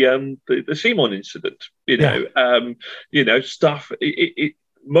mentioned the Simon incident, stuff,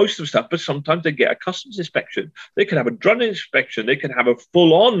 most of the stuff, but sometimes they get a customs inspection. They can have a drone inspection. They can have a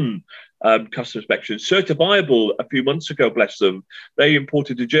full-on customs inspection. Certifiable a few months ago, bless them, they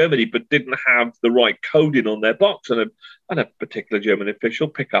imported to Germany but didn't have the right coding on their box. And a particular German official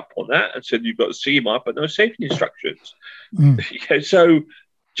picked up on that and said, you've got to CE mark, but no safety instructions. So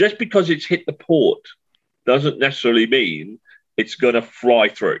just because it's hit the port doesn't necessarily mean it's going to fly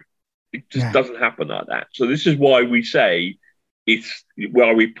through. It just doesn't happen like that. So this is why we say it's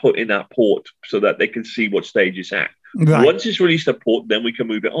where we put in that port so that they can see what stage it's at. Right. Once it's released a port, then we can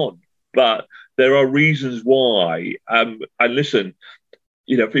move it on. But there are reasons why. And listen,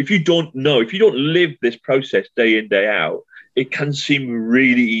 if you don't know, if you don't live this process day in, day out, it can seem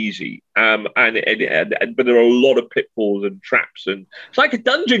really easy. But there are a lot of pitfalls and traps, and it's like a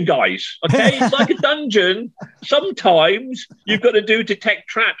dungeon, guys. Okay, it's like a dungeon. Sometimes you've got to detect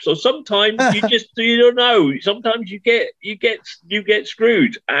traps, or sometimes you don't know. Sometimes you get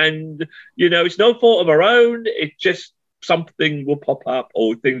screwed, and it's no fault of our own. It's just something will pop up,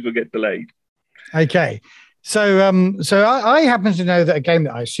 or things will get delayed. Okay. So I happen to know that a game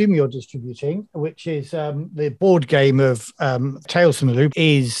that I assume you're distributing, which is the board game of Tales from the Loop,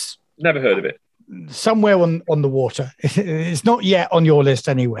 is... Never heard of it. Somewhere on the water. It's not yet on your list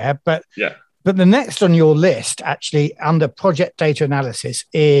anywhere, but yeah. But the next on your list, actually, under project data analysis,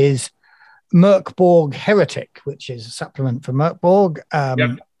 is Merkborg Heretic, which is a supplement for Merkborg,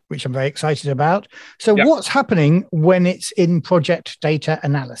 which I'm very excited about. So what's happening when it's in project data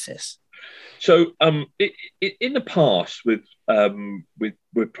analysis? So in the past with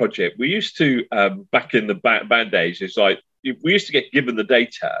project, we used to back in the band days, it's like we used to get given the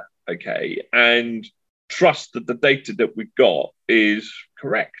data, okay, and trust that the data that we got is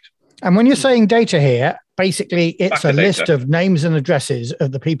correct. And when you're saying data here, basically it's a list of names and addresses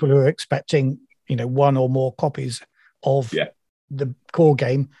of the people who are expecting, one or more copies of the core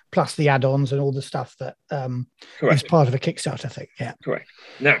game, plus the add-ons and all the stuff that is part of a Kickstarter thing. Yeah, correct.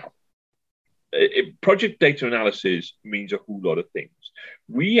 Now, project data analysis means a whole lot of things.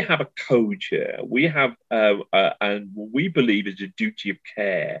 We have a code here. We have, and what we believe is a duty of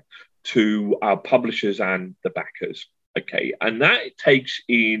care to our publishers and the backers. Okay, and that takes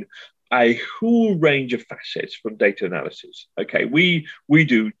in a whole range of facets from data analysis. Okay, we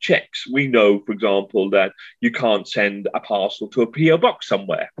do checks. We know, for example, that you can't send a parcel to a PO box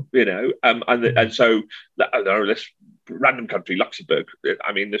somewhere. And so let's. Random country, Luxembourg.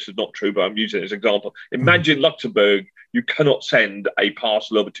 I mean, this is not true, but I'm using it as an example. Imagine Luxembourg, you cannot send a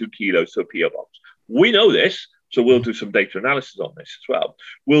parcel over 2 kilos to a PO box. We know this, so we'll do some data analysis on this as well.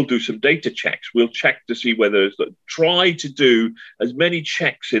 We'll do some data checks. We'll check to see whether try to do as many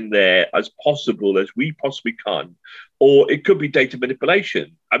checks in there as possible as we possibly can. Or it could be data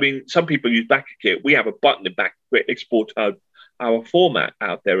manipulation. I mean, some people use BackerKit. We have a button in BackerKit, export our format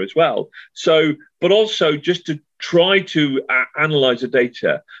out there as well. So, but also just to try to analyze the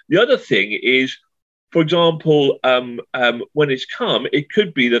data. The other thing is, for example, when it's come, it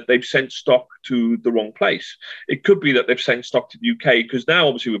could be that they've sent stock to the wrong place. It could be that they've sent stock to the UK, because now,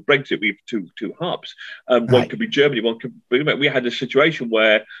 obviously, with Brexit, we have two hubs. One could be Germany, one could be... We had a situation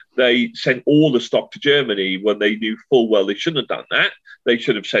where they sent all the stock to Germany when they knew full well they shouldn't have done that. They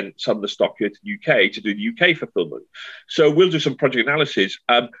should have sent some of the stock here to the UK to do the UK fulfillment. So we'll do some project analysis.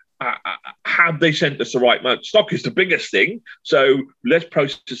 Have they sent us the right amount? Stock is the biggest thing. So let's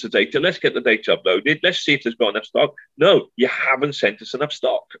process the data. Let's get the data uploaded. Let's see if there's got enough stock. No, you haven't sent us enough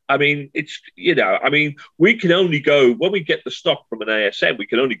stock. I mean, we can only go, when we get the stock from an ASM, we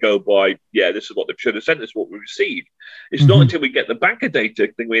can only go by, this is what they should have sent us, what we received. It's not until we get the backer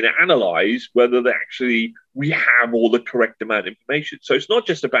data thing we analyze whether we have all the correct amount of information. So it's not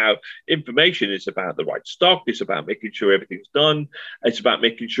just about information, it's about the right stock, it's about making sure everything's done, it's about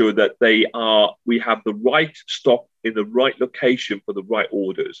making sure that we have the right stock in the right location for the right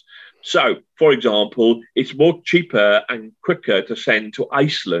orders. So, for example, it's more cheaper and quicker to send to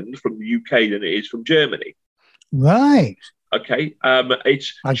Iceland from the UK than it is from Germany. Right. Okay. I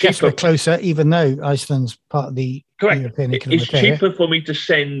guess we're closer, even though Iceland's part of the European Economic Area. It's cheaper for me to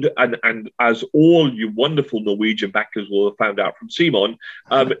send, and as all you wonderful Norwegian backers will have found out from Simon,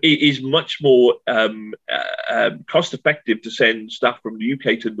 it is much more cost effective to send stuff from the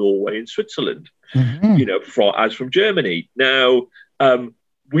UK to Norway and Switzerland, as from Germany. Now,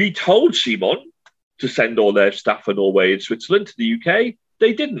 we told Simon to send all their stuff from Norway and Switzerland to the UK.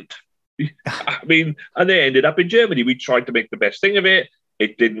 They didn't. I mean, and they ended up in Germany. We tried to make the best thing of it.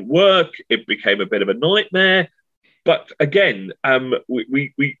 It didn't work. It became a bit of a nightmare. But again,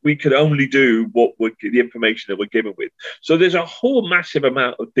 we could only do the information that we're given with. So there's a whole massive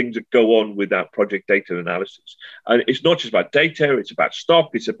amount of things that go on with that project data analysis. And it's not just about data, it's about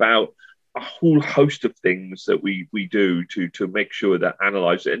stock, it's about a whole host of things that we do to make sure that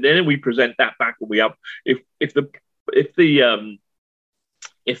analyze it. And then we present that back when we up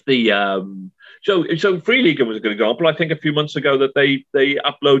So Free League was a good example. I think a few months ago that they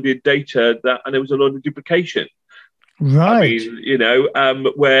uploaded data and there was a lot of duplication. Right. I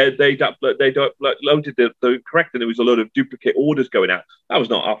mean, where they'd uploaded the correct, and there was a lot of duplicate orders going out. That was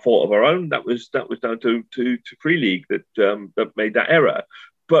not our fault of our own. That was down to Free League that made that error.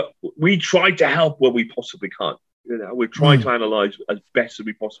 But we tried to help where we possibly can. We're trying to analyse as best as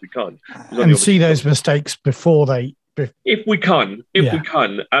we possibly can, and see those mistakes before they. If we can.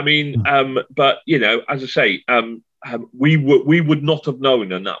 I mean, but as I say, we would not have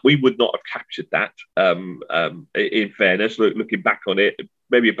known, and that we would not have captured that. In fairness, looking back on it,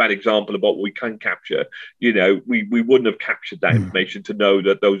 maybe a bad example of what we can capture. We wouldn't have captured that information to know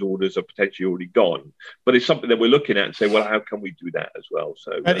that those orders are potentially already gone. But it's something that we're looking at and say, well, how can we do that as well?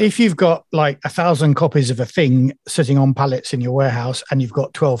 So, if you've got like 1,000 copies of a thing sitting on pallets in your warehouse, and you've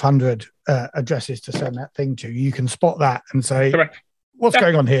got 1,200 addresses to send that thing to, you can spot that and say, correct. What's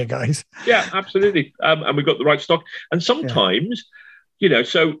going on here, guys? Yeah, absolutely. And we've got the right stock. And sometimes,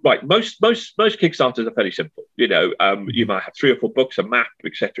 so like most Kickstarters are fairly simple. You might have 3 or 4 books, a map,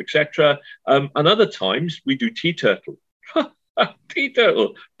 etc., etc. And other times we do Tea Turtle. Tea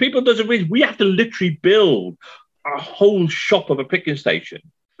Turtle. People doesn't read. We have to literally build a whole shop of a picking station.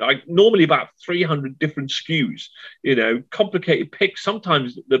 Like normally about 300 different SKUs, complicated picks.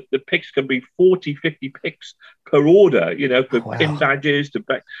 Sometimes the picks can be 40, 50 picks per order, for pin badges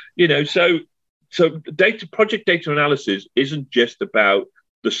so project data analysis isn't just about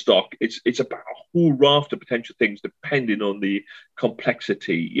the stock. It's about a whole raft of potential things depending on the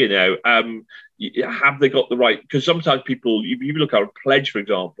complexity. Have they got the right? Because sometimes people, if you look at a pledge, for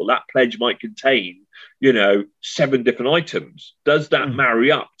example, that pledge might contain 7 different items. Does that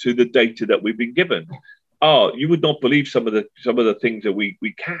marry up to the data that we've been given? Oh, you would not believe some of the things that we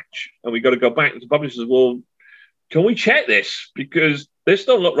catch, and we got to go back to the publishers. Well, can we check this, because they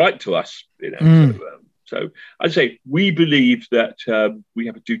still look right to us? So I'd say we believe that we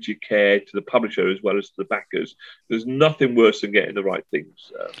have a duty of care to the publisher as well as to the backers. There's nothing worse than getting the right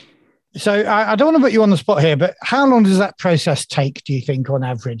things. So I don't want to put you on the spot here, but how long does that process take, do you think, on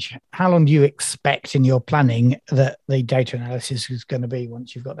average? How long do you expect in your planning that the data analysis is going to be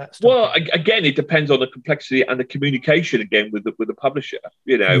once you've got that stuff? Well, again, it depends on the complexity and the communication, again, with the publisher,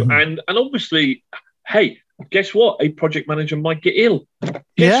 and obviously, hey, guess what? A project manager might get ill.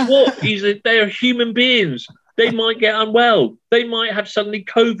 Guess what? They are human beings. They might get unwell. They might have suddenly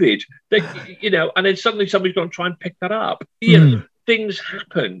COVID. And then suddenly somebody's going to try and pick that up. Things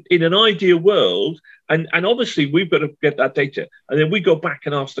happen in an ideal world, and obviously we've got to get that data, and then we go back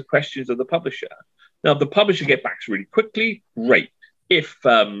and ask the questions of the publisher. Now, if the publisher get back really quickly, great. If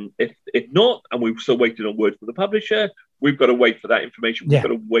not, and we're still waiting on word from the publisher, we've got to wait for that information. We've got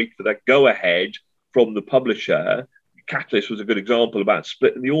to wait for that go ahead from the publisher. Catalyst was a good example about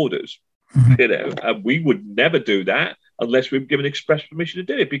splitting the orders. And we would never do that unless we've given express permission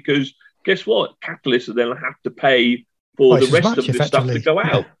to do it, because guess what? Catalyst will then have to pay for the rest of the stuff to go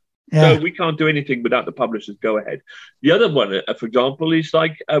out. So we can't do anything without the publisher's go ahead. The other one, for example, is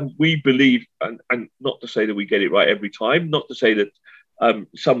like we believe, and not to say that we get it right every time, not to say that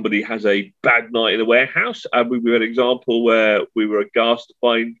somebody has a bad night in the warehouse. We had an example where we were aghast to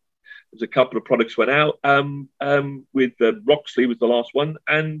find there's a couple of products went out with Roxley was the last one,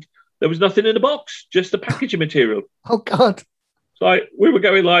 and there was nothing in the box, just the packaging material. Oh, God. So we were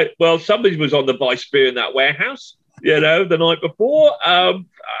going like, well, somebody was on the vice beer in that warehouse, the night before.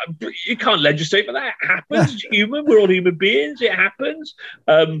 You can't legislate for that. It happens. It's human. We're all human beings. It happens.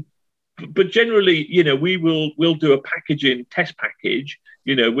 But generally, we'll do a packaging test package,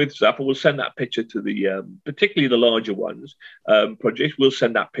 with stuff, and we'll send that picture to the, particularly the larger ones, projects. We'll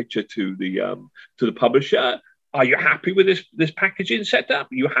send that picture to the publisher. Are you happy with this packaging setup?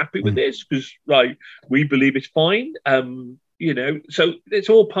 Are you happy with this? Because we believe it's fine. So it's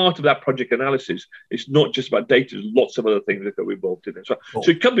all part of that project analysis. It's not just about data. There's lots of other things that go involved in it. So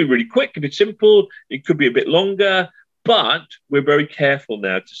it can be really quick if it's simple. It could be a bit longer. But we're very careful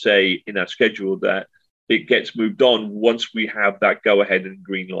now to say in our schedule that it gets moved on once we have that go-ahead and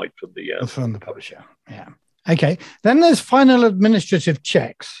green light from the publisher. Yeah. Okay. Then there's final administrative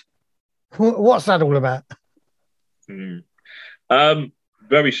checks. What's that all about? Very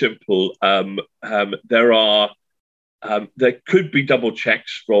simple. There could be double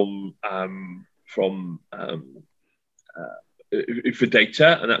checks for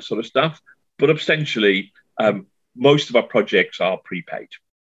data and that sort of stuff, but essentially, most of our projects are prepaid.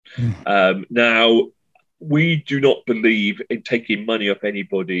 Now, we do not believe in taking money off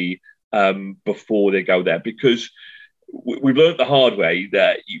anybody before they go there, because we've learned the hard way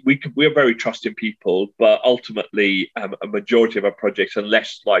that we're very trusting people, but ultimately a majority of our projects,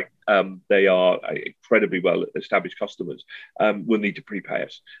 unless they are incredibly well established customers, will need to prepay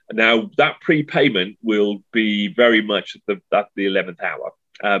us. Now that prepayment will be very much at the 11th hour.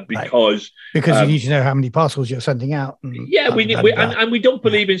 Because you need to know how many parcels you're sending out. And we don't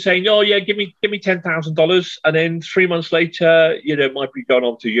believe in saying, oh yeah, give me $10,000, and then 3 months later, it might be going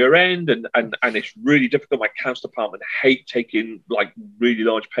on to year end, and it's really difficult. My accounts department hate taking really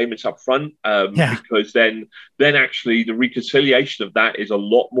large payments up front, because then actually the reconciliation of that is a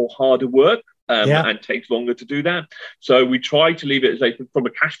lot more harder work. And takes longer to do that. So we try to leave it as from a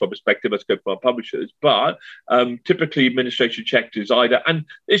cash flow perspective, that's good for our publishers. But typically administration check is either, and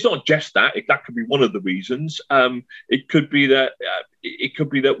it's not just that, that could be one of the reasons. It could be that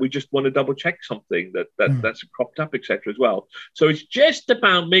we just want to double check something that's cropped up, etc. as well. So it's just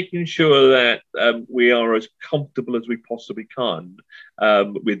about making sure that we are as comfortable as we possibly can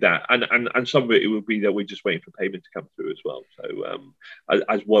with that. And some of it will be that we're just waiting for payment to come through as well. So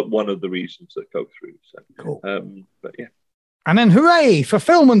as one of the reasons that go through. So cool. But yeah. And then hooray,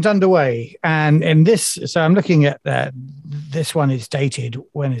 fulfillment underway. And in this, so I'm looking at this one is dated,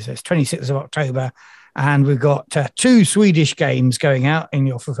 when is this? 26th of October. And we've got 2 Swedish games going out in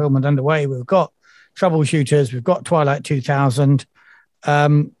your fulfillment underway. We've got Troubleshooters, we've got Twilight 2000.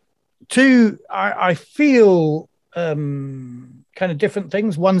 2, I feel kind of different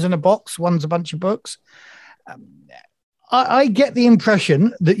things. One's in a box, one's a bunch of books. I get the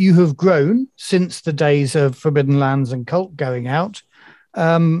impression that you have grown since the days of Forbidden Lands and Cult going out.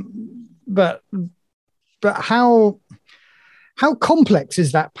 But how complex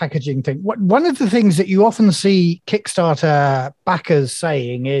is that packaging thing? One of the things that you often see Kickstarter backers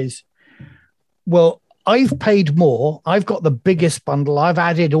saying is, well, I've paid more. I've got the biggest bundle. I've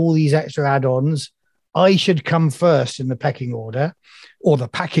added all these extra add-ons. I should come first in the pecking order, or the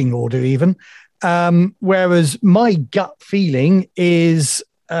packing order even. Whereas my gut feeling is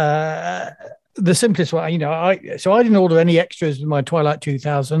the simplest way. So I didn't order any extras with my Twilight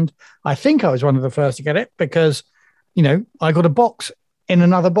 2000. I think I was one of the first to get it because, I got a box in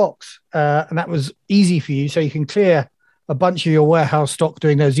another box, and that was easy for you. So you can clear a bunch of your warehouse stock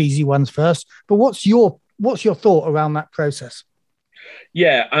doing those easy ones first. But what's your thought around that process?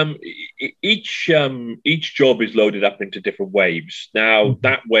 Yeah, each job is loaded up into different waves. Now,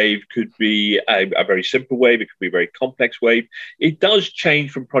 that wave could be a very simple wave. It could be a very complex wave. It does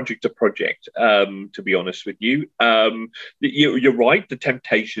change from project to project, to be honest with you. You're right. The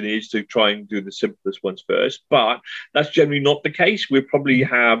temptation is to try and do the simplest ones first, but that's generally not the case. We'll probably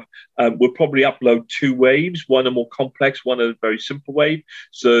upload 2 waves, one a more complex, one a very simple wave,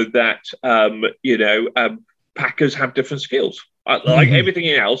 so that, packers have different skills. Like everything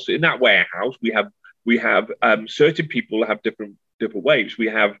else in that warehouse, we have certain people have different waves. We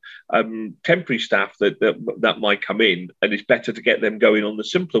have temporary staff that might come in, and it's better to get them going on the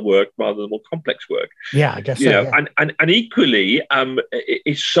simpler work rather than more complex work. Yeah, I guess so. Yeah. And equally,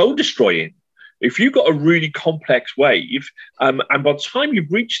 it's soul destroying. If you've got a really complex wave, and by the time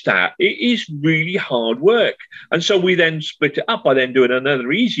you've reached that, it is really hard work. And so we then split it up by then doing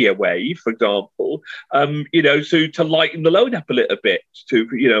another easier wave, for example, so to lighten the load up a little bit.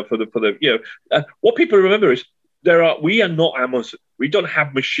 What people remember is we are not Amazon. We don't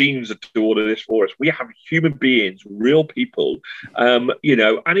have machines that do all of this for us. We have human beings, real people, and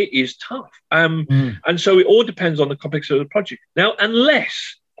it is tough. And so it all depends on the complexity of the project. Now,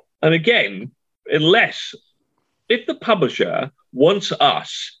 unless if the publisher wants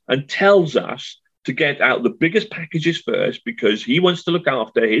us and tells us to get out the biggest packages first because he wants to look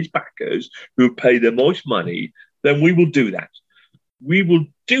after his backers who pay the most money, then we will do that. We will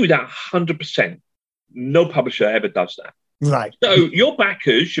do that 100%. No publisher ever does that. Right. So your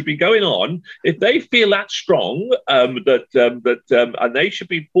backers should be going on if they feel that strong, and they should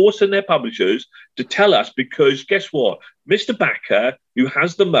be forcing their publishers to tell us, because guess what, Mr. Backer, who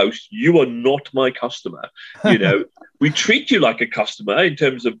has the most, you are not my customer. We treat you like a customer in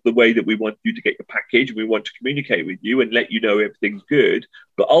terms of the way that we want you to get your package. We want to communicate with you and let you know everything's good.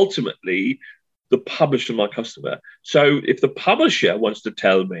 But ultimately, the publisher, my customer. So if the publisher wants to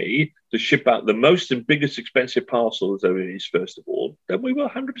tell me to ship out the most and biggest expensive parcels there is, first of all, then we will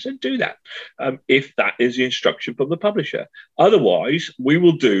 100% do that, if that is the instruction from the publisher. Otherwise, we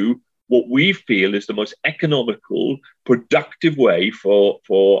will do what we feel is the most economical, productive way for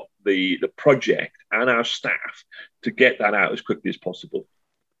the project and our staff to get that out as quickly as possible.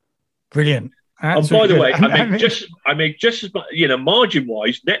 Brilliant. And by the way, I make just as much,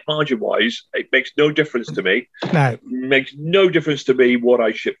 margin-wise, net margin-wise, it makes no difference to me. No. It makes no difference to me what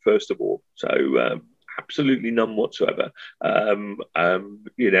I ship first of all. So, absolutely none whatsoever.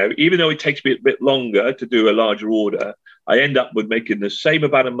 Even though it takes me a bit longer to do a larger order, I end up with making the same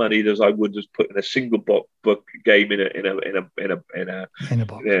amount of money as I would just put in a single book game in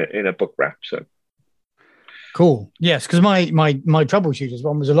a book wrap. So. Cool. Yes, because my troubleshooters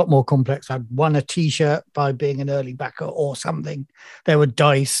one was a lot more complex. I'd won a T-shirt by being an early backer or something. There were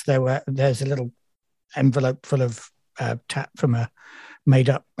dice. There's a little envelope full of tap from a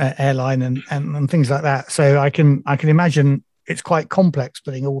made-up airline and things like that. So I can imagine it's quite complex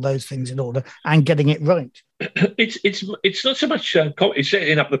putting all those things in order and getting it right. It's not so much it's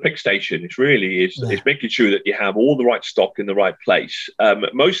setting up the pick station. It's really it's making sure that you have all the right stock in the right place.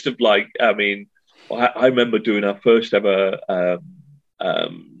 Most of I remember doing our first ever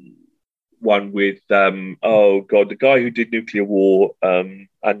one with the guy who did Nuclear War and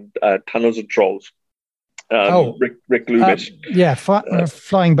Tunnels and Trolls. Rick Loomis.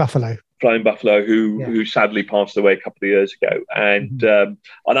 Flying Buffalo. Flying Buffalo, who sadly passed away a couple of years ago, and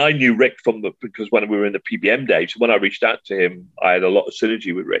I knew Rick because when we were in the PBM days, when I reached out to him, I had a lot of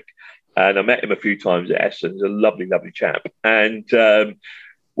synergy with Rick, and I met him a few times at Essen. He's a lovely, lovely chap, and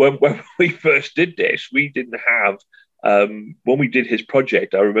when we first did this, we didn't have. When we did his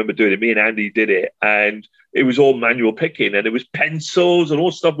project, I remember doing it. Me and Andy did it, and it was all manual picking, and it was pencils and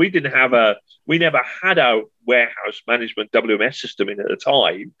all stuff. We never had our warehouse management WMS system in at the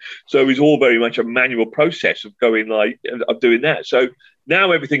time, so it was all very much a manual process of doing that. So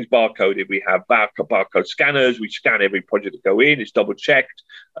now everything's barcoded. We have barcode scanners. We scan every project that go in. It's double checked.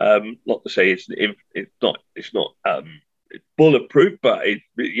 Not to say it's not bulletproof, but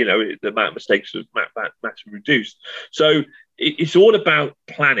the amount of mistakes is massively reduced. So it's all about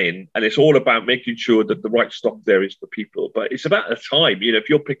planning, and it's all about making sure that the right stock there is for people. But it's about the time. If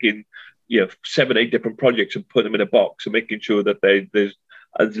you're picking 7-8 different projects and putting them in a box and making sure that there's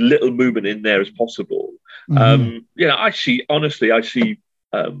as little movement in there as possible. I see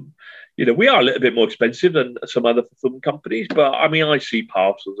we are a little bit more expensive than some other fulfillment companies, but I see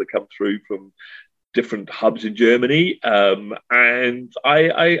parcels that come through from different hubs in Germany, and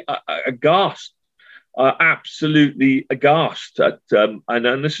I aghast, absolutely aghast at,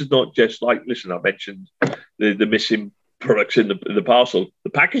 and this is not just I mentioned the missing products in the parcel. The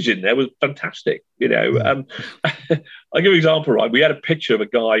packaging there was fantastic. I'll give you an example. Right, we had a picture of a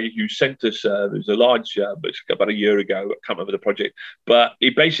guy who sent us. It was a large, about a year ago. I can't remember the project, but he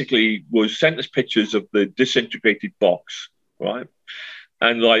basically sent us pictures of the disintegrated box, right?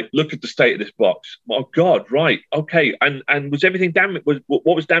 And look at the state of this box. Oh God, right, okay. And was everything damaged? What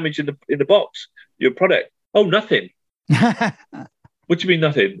was damaged in the box? Your product? Oh, nothing. What do you mean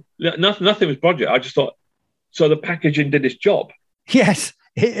nothing? Nothing was project. I just thought. So the packaging did its job. Yes,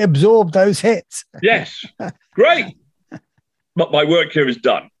 it absorbed those hits. Yes, great. But my work here is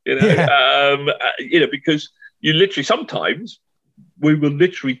done. Because you literally sometimes we will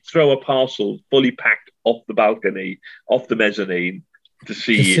literally throw a parcel fully packed off the balcony, off the mezzanine. To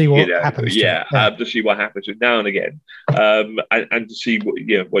see what happens. To see what happens now and again, and to see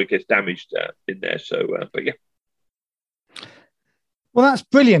what gets damaged in there. So, but yeah. Well, that's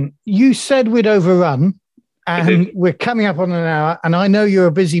brilliant. You said we'd overrun, and we're coming up on an hour. And I know you're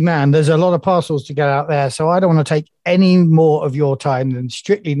a busy man. There's a lot of parcels to get out there, so I don't want to take any more of your time than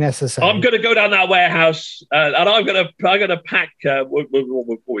strictly necessary. I'm going to go down that warehouse, and I'm going to pack what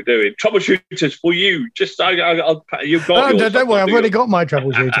we're doing. Troubleshooters for you. Just I'll you've got. Oh, don't worry, I've already got my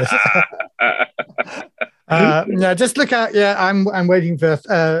troubleshooters. Just look out. Yeah, I'm waiting for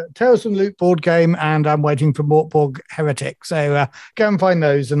Tales from the Loop board game, and I'm waiting for Mortborg Heretic. So go and find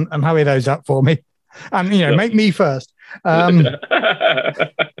those and hurry those up for me. And make me first. Well,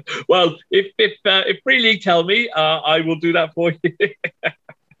 if Free League tell me, I will do that for you.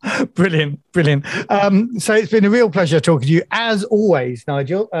 Brilliant. So it's been a real pleasure talking to you as always,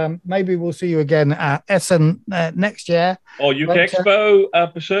 Nigel. Maybe we'll see you again at Essen next year. Or UK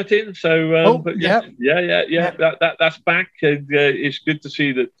Expo for certain. So, that's back. And, it's good to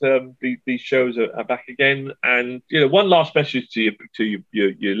see that these shows are back again. And one last message to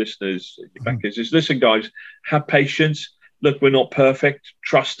your listeners, your backers, is listen, guys, have patience. Look, we're not perfect.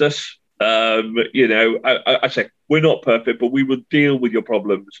 Trust us. I say we're not perfect, but we will deal with your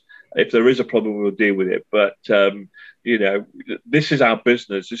problems. If there is a problem, we'll deal with it. But this is our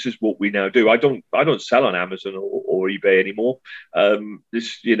business. This is what we now do. I don't sell on Amazon or eBay anymore.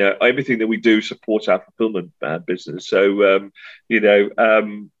 Everything that we do supports our fulfillment business. So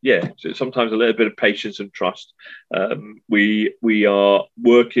so sometimes a little bit of patience and trust. We are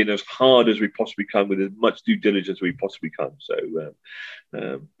working as hard as we possibly can with as much due diligence as we possibly can. So,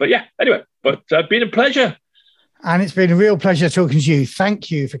 it's been a pleasure. And it's been a real pleasure talking to you. Thank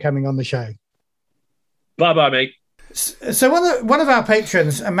you for coming on the show. Bye-bye, mate. So one of our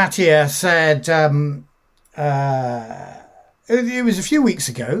patrons, Mattia, said it was a few weeks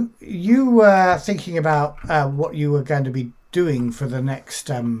ago. You were thinking about what you were going to be doing for the next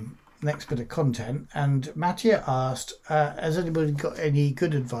bit of content, and Mattia asked, has anybody got any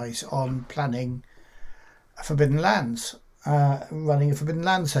good advice on planning Forbidden Lands, running a Forbidden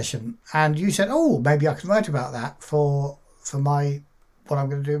Lands session? And you said, oh, maybe I can write about that for what I'm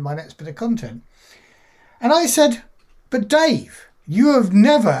going to do in my next bit of content. And I said, but Dave, you have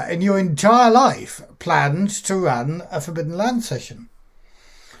never in your entire life planned to run a Forbidden Lands session.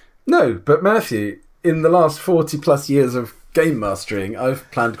 No, but Matthew, in the last 40 plus years of game mastering,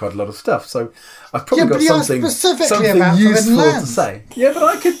 I've planned quite a lot of stuff, so I've probably got something useful to say. Yeah, but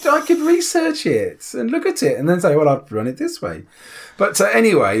I could research it and look at it and then say, well, I'd run it this way. But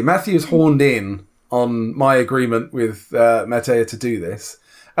anyway, Matthew's horned in on my agreement with Mattia to do this,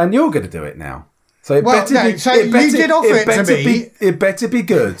 and you're going to do it now. So it better be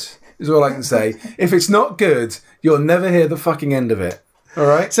good, is all I can say. If it's not good, you'll never hear the fucking end of it. All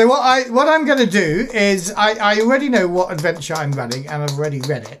right. So what I'm going to do is I already know what adventure I'm running and I've already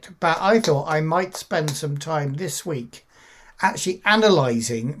read it, but I thought I might spend some time this week actually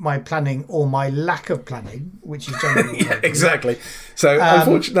analysing my planning or my lack of planning, which is generally exactly. So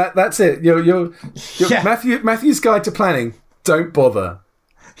unfortunately, that's it. You're Matthew's Guide to Planning. Don't bother.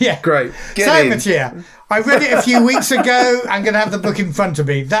 Yeah. Great. Mattia, I read it a few weeks ago. I'm going to have the book in front of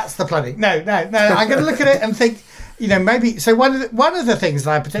me. That's the planning. No. I'm going to look at it and think, maybe. So one of the things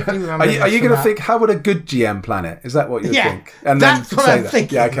that I particularly remember. Are you going to think, how would a good GM plan it? Is that what you think? And that's then what I'm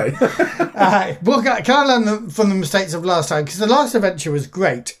thinking. Yeah, okay. Can I learn from the mistakes of last time? Because the last adventure was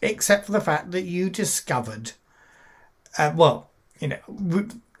great, except for the fact that you discovered,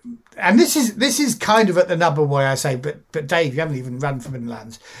 and this is kind of at the nub of why I say, but Dave, you haven't even run Forbidden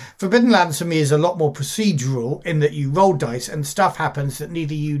Lands. Forbidden Lands for me is a lot more procedural in that you roll dice and stuff happens that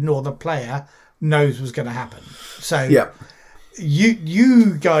neither you nor the player knows was going to happen. So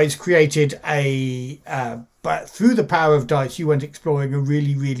you guys created but through the power of dice, you went exploring a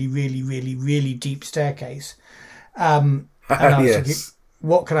really, really, really, really, really deep staircase. And I was thinking,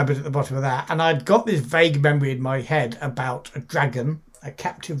 what can I put at the bottom of that? And I'd got this vague memory in my head about a dragon, a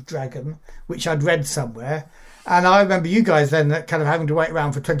captive dragon, which I'd read somewhere. And I remember you guys then kind of having to wait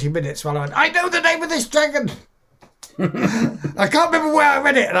around for 20 minutes while I went, I know the name of this dragon. I can't remember where I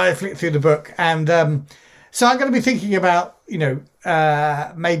read it. And I flicked through the book. And so I'm going to be thinking about,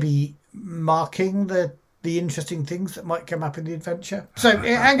 maybe marking the interesting things that might come up in the adventure. So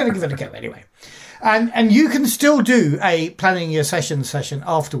I'm going to give it a go anyway. And you can still do a planning your session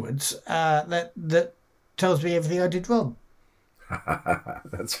afterwards that tells me everything I did wrong.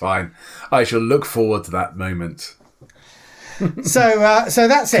 That's fine. I shall look forward to that moment. So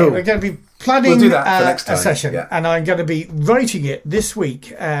that's cool. it. We're going to be planning for next time. a session, and I'm going to be writing it this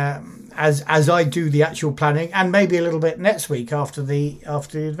week as I do the actual planning, and maybe a little bit next week after the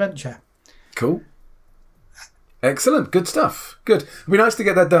adventure. Cool. Excellent. Good stuff. Good. It'd be nice to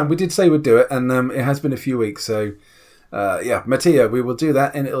get that done. We did say we'd do it, and it has been a few weeks. So, Mattia, we will do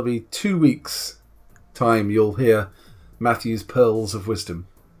that, and it'll be 2 weeks' time. You'll hear Matthew's Pearls of Wisdom,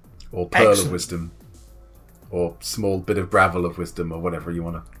 or Pearl of Wisdom, or small bit of gravel of wisdom, or whatever you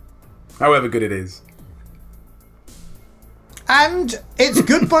want to. However good it is. And it's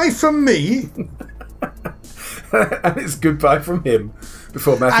goodbye from me. And it's goodbye from him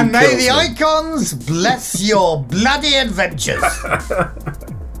before Matthew and may the him. Icons bless your bloody adventures.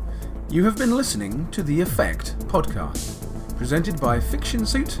 You have been listening to The Effect podcast, presented by Fiction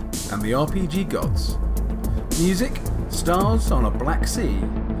Suit and the RPG Gods. Music, Stars on a Black Sea,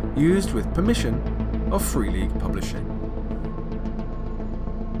 used with permission of Free League Publishing.